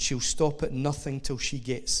 and she'll stop at nothing till she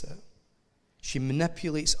gets it. She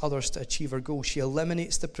manipulates others to achieve her goal. She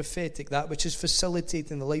eliminates the prophetic, that which is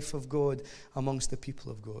facilitating the life of God amongst the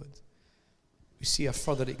people of God. We see a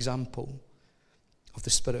further example of the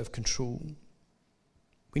spirit of control.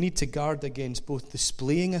 We need to guard against both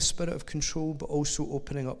displaying a spirit of control but also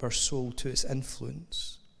opening up our soul to its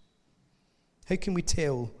influence. How can we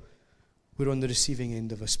tell we're on the receiving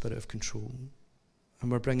end of a spirit of control and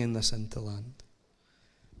we're bringing this into land?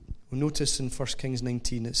 We'll notice in 1 Kings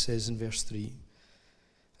 19 it says in verse 3,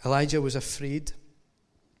 Elijah was afraid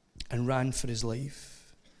and ran for his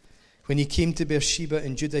life. When he came to Beersheba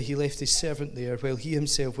in Judah, he left his servant there while he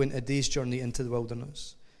himself went a day's journey into the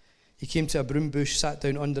wilderness. He came to a broom bush, sat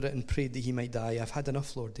down under it, and prayed that he might die. I've had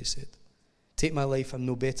enough, Lord, he said. Take my life, I'm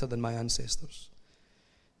no better than my ancestors.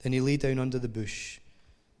 Then he lay down under the bush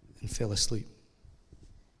and fell asleep.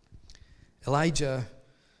 Elijah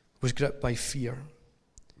was gripped by fear.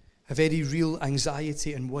 A very real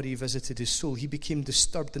anxiety and worry visited his soul. He became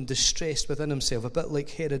disturbed and distressed within himself, a bit like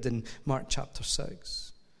Herod in Mark chapter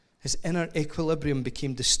 6. His inner equilibrium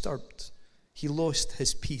became disturbed. He lost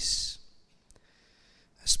his peace.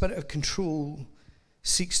 A spirit of control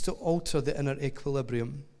seeks to alter the inner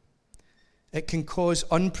equilibrium. It can cause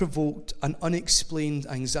unprovoked and unexplained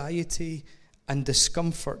anxiety and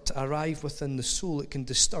discomfort to arrive within the soul. It can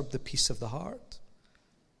disturb the peace of the heart.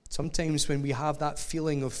 Sometimes when we have that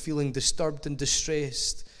feeling of feeling disturbed and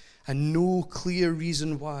distressed and no clear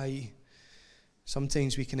reason why,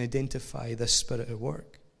 sometimes we can identify this spirit at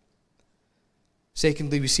work.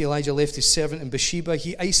 Secondly, we see Elijah left his servant in Beersheba.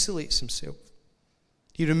 He isolates himself.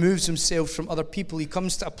 He removes himself from other people. He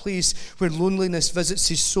comes to a place where loneliness visits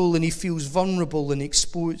his soul and he feels vulnerable and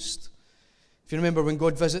exposed. If you remember when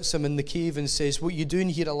God visits him in the cave and says, what are you doing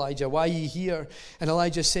here, Elijah? Why are you here? And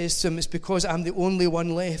Elijah says to him, it's because I'm the only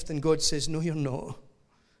one left. And God says, no, you're not.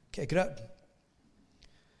 Get a grip.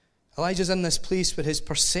 Elijah's in this place where his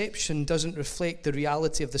perception doesn't reflect the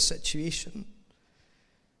reality of the situation.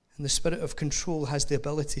 And the spirit of control has the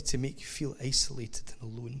ability to make you feel isolated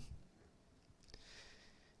and alone.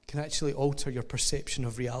 It can actually alter your perception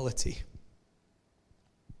of reality.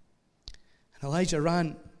 And Elijah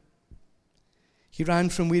ran. He ran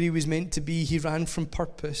from where he was meant to be. He ran from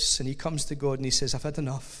purpose. And he comes to God and he says, I've had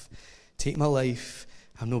enough. Take my life.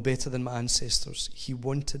 I'm no better than my ancestors. He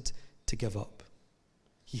wanted to give up.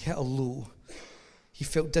 He hit a low. He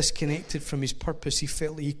felt disconnected from his purpose. He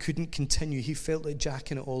felt that he couldn't continue. He felt like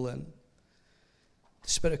jacking it all in. The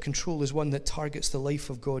spirit of control is one that targets the life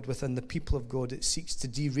of God within the people of God. It seeks to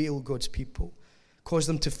derail God's people, cause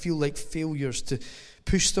them to feel like failures, to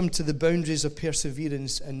push them to the boundaries of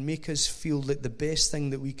perseverance and make us feel like the best thing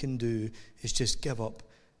that we can do is just give up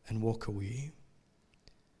and walk away.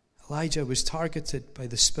 Elijah was targeted by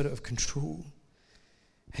the spirit of control,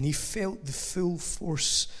 and he felt the full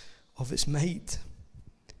force of its might.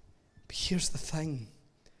 But here's the thing.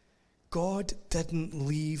 God didn't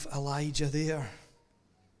leave Elijah there.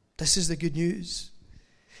 This is the good news.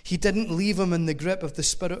 He didn't leave him in the grip of the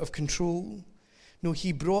spirit of control. No,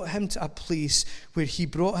 he brought him to a place where he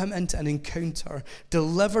brought him into an encounter,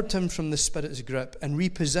 delivered him from the spirit's grip, and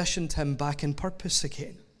repositioned him back in purpose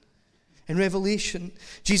again. In Revelation,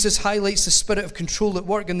 Jesus highlights the spirit of control at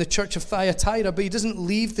work in the church of Thyatira, but he doesn't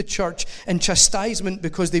leave the church in chastisement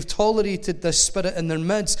because they've tolerated this spirit in their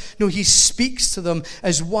midst. No, he speaks to them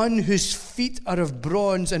as one whose feet are of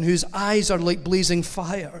bronze and whose eyes are like blazing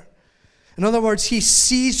fire. In other words, he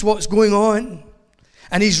sees what's going on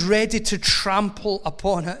and he's ready to trample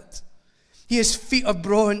upon it. He has feet of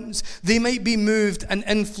bronze. They might be moved and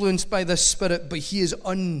influenced by this spirit, but he is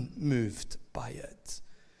unmoved by it.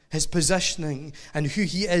 His positioning and who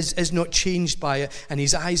he is not changed by it, and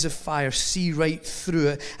his eyes of fire see right through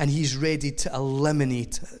it, and he's ready to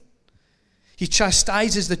eliminate it. He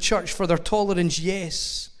chastises the church for their tolerance,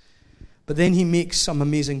 yes, but then he makes some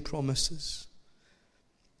amazing promises.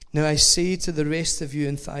 Now I say to the rest of you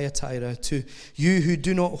in Thyatira, to you who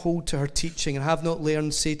do not hold to her teaching and have not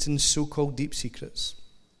learned Satan's so-called deep secrets,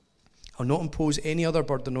 I'll not impose any other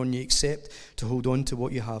burden on you except to hold on to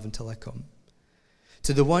what you have until I come.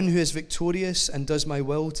 To the one who is victorious and does my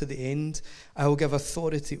will to the end, I will give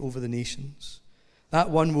authority over the nations. That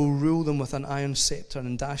one will rule them with an iron scepter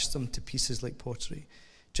and dash them to pieces like pottery.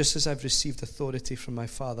 Just as I've received authority from my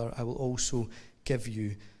Father, I will also give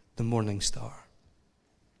you the morning star.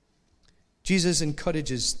 Jesus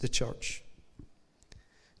encourages the church.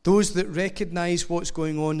 Those that recognize what's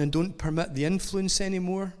going on and don't permit the influence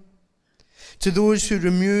anymore. To those who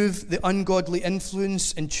remove the ungodly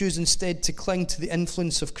influence and choose instead to cling to the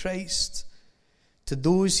influence of Christ. To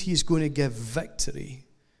those he is going to give victory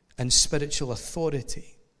and spiritual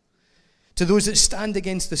authority. To those that stand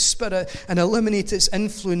against the Spirit and eliminate its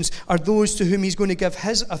influence are those to whom he's going to give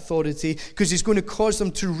his authority, because he's going to cause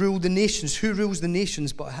them to rule the nations. Who rules the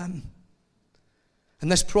nations but him?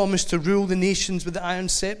 And this promise to rule the nations with the iron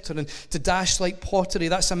scepter and to dash like pottery,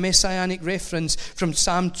 that's a messianic reference from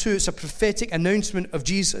Psalm 2. It's a prophetic announcement of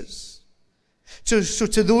Jesus. So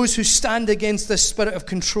to those who stand against this spirit of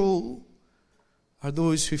control are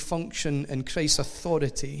those who function in Christ's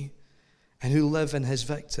authority and who live in his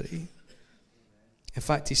victory. In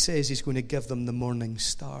fact, he says he's going to give them the morning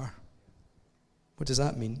star. What does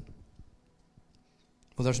that mean?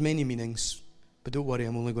 Well, there's many meanings, but don't worry,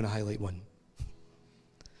 I'm only going to highlight one.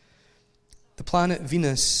 The planet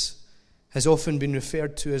Venus has often been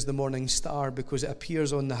referred to as the morning star because it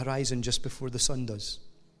appears on the horizon just before the sun does.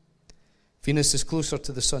 Venus is closer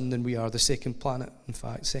to the sun than we are, the second planet, in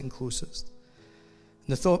fact, second closest.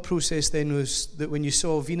 And the thought process then was that when you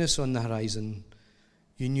saw Venus on the horizon,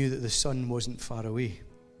 you knew that the sun wasn't far away.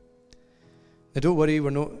 Now don't worry,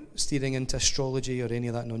 we're not steering into astrology or any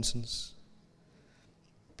of that nonsense.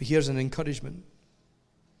 But here's an encouragement.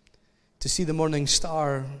 To see the morning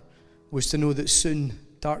star was to know that soon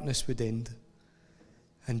darkness would end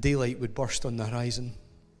and daylight would burst on the horizon.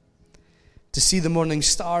 To see the morning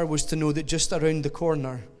star was to know that just around the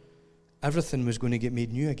corner, everything was going to get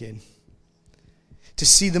made new again. To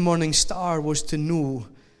see the morning star was to know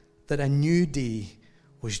that a new day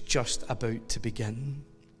was just about to begin.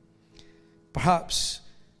 Perhaps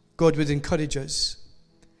God would encourage us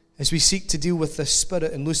as we seek to deal with this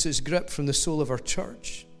spirit and loose its grip from the soul of our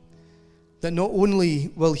church, that not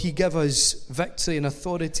only will he give us victory and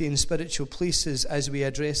authority in spiritual places as we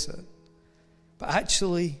address it, but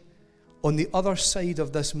actually, on the other side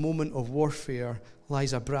of this moment of warfare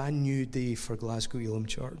lies a brand new day for Glasgow Elim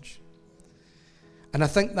Church. And I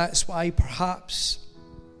think that's why perhaps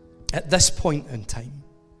at this point in time,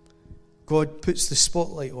 God puts the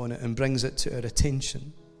spotlight on it and brings it to our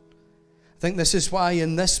attention. I think this is why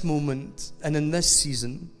in this moment and in this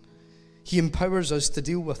season, he empowers us to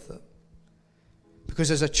deal with it.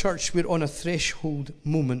 Because as a church, we're on a threshold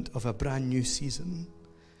moment of a brand new season.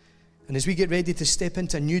 And as we get ready to step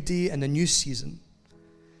into a new day and a new season,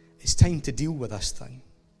 it's time to deal with this thing.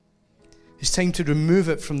 It's time to remove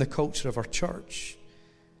it from the culture of our church.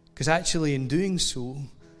 Because actually in doing so,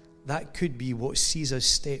 that could be what sees us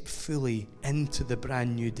step fully into the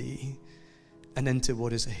brand new day and into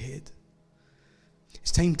what is ahead.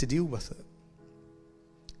 It's time to deal with it.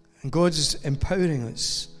 And God's empowering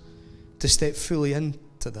us to step fully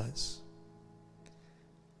into this.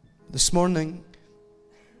 This morning,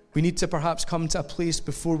 we need to perhaps come to a place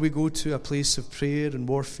before we go to a place of prayer and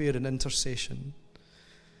warfare and intercession,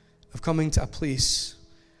 of coming to a place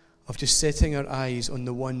of just setting our eyes on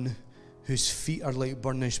the one whose feet are like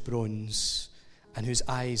burnished bronze and whose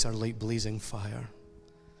eyes are like blazing fire.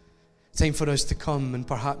 Time for us to come and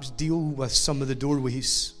perhaps deal with some of the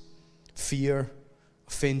doorways, fear,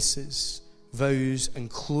 offences, vows, and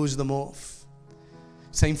close them off.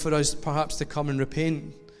 It's time for us perhaps to come and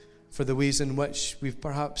repent for the ways in which we've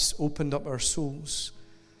perhaps opened up our souls,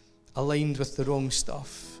 aligned with the wrong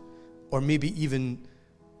stuff, or maybe even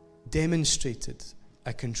demonstrated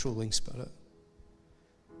a controlling spirit.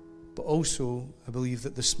 But also, I believe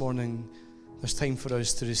that this morning there's time for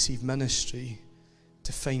us to receive ministry,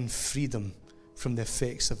 to find freedom from the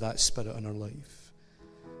effects of that spirit in our life.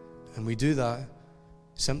 And we do that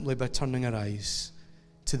simply by turning our eyes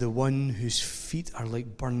to the one whose feet are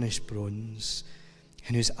like burnished bronze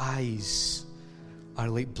and whose eyes are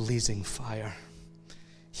like blazing fire.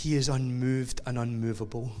 He is unmoved and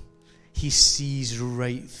unmovable. He sees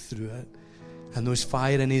right through it. And those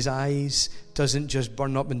fire in his eyes doesn't just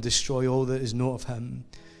burn up and destroy all that is not of him,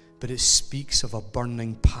 but it speaks of a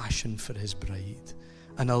burning passion for his bride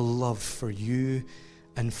and a love for you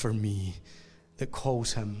and for me that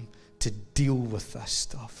calls him to deal with this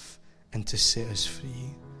stuff and to set us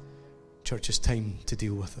free. Church, it's time to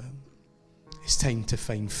deal with it. It's time to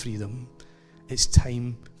find freedom. It's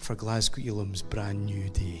time for Glasgow Elim's brand new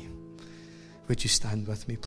day. Would you stand with me, please?